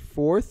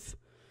 24th.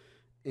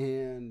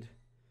 And I'm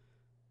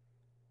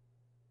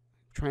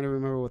trying to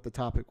remember what the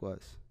topic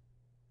was.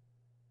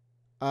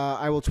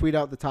 I will tweet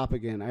out the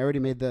topic again. I already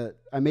made the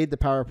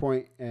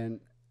PowerPoint and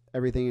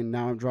everything, and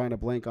now I'm drawing a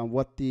blank on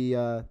what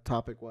the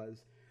topic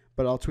was.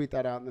 But I'll tweet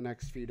that out in the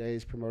next few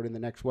days, promoting the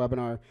next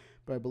webinar.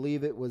 But I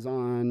believe it was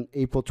on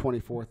April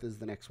 24th is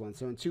the next one.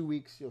 So in 2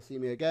 weeks, you'll see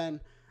me again.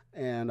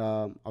 and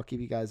I'll keep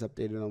you guys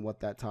updated on what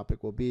that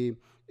topic will be.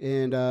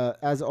 And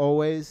as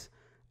always,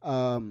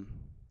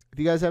 if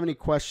you guys have any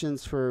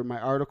questions for my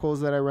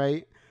articles that I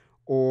write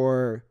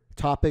or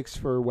topics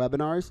for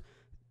webinars,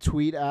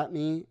 tweet at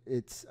me.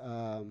 It's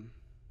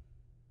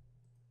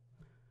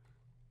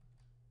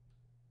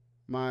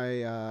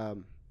my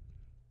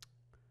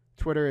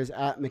Twitter is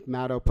at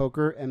McMatto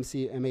Poker,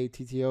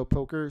 MCMATTO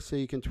Poker. So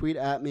you can tweet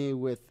at me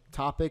with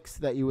topics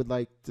that you would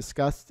like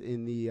discussed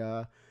in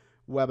the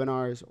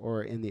webinars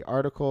or in the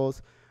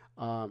articles.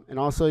 And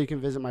also you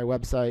can visit my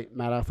website,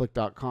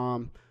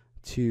 mattaffleck.com,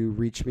 to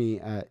reach me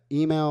at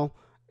email.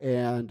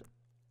 And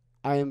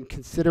I am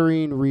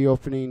considering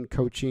reopening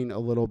coaching a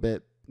little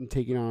bit and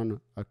taking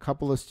on a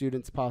couple of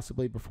students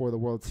possibly before the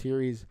World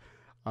Series.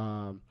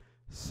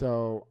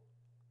 So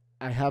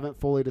I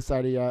haven't fully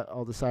decided yet.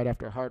 I'll decide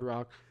after Hard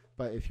Rock.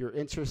 But if you're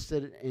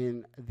interested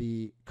in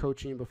the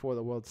coaching before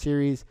the World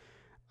Series,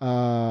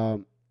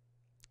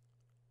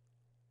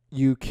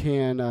 you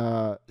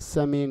can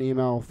send me an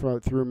email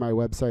through my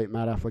website,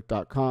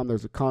 mattaffleck.com.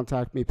 There's a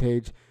contact me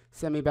page.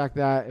 Send me back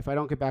that. If I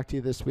don't get back to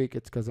you this week,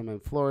 it's because I'm in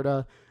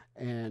Florida.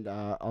 And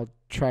I'll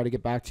try to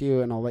get back to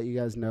you, and I'll let you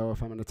guys know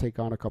if I'm going to take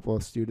on a couple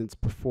of students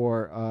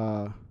before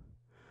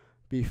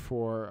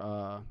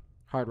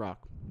Hard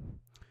Rock.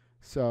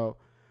 So,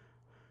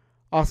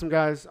 awesome,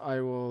 guys. I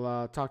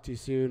will talk to you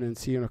soon and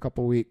see you in a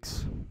couple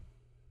weeks.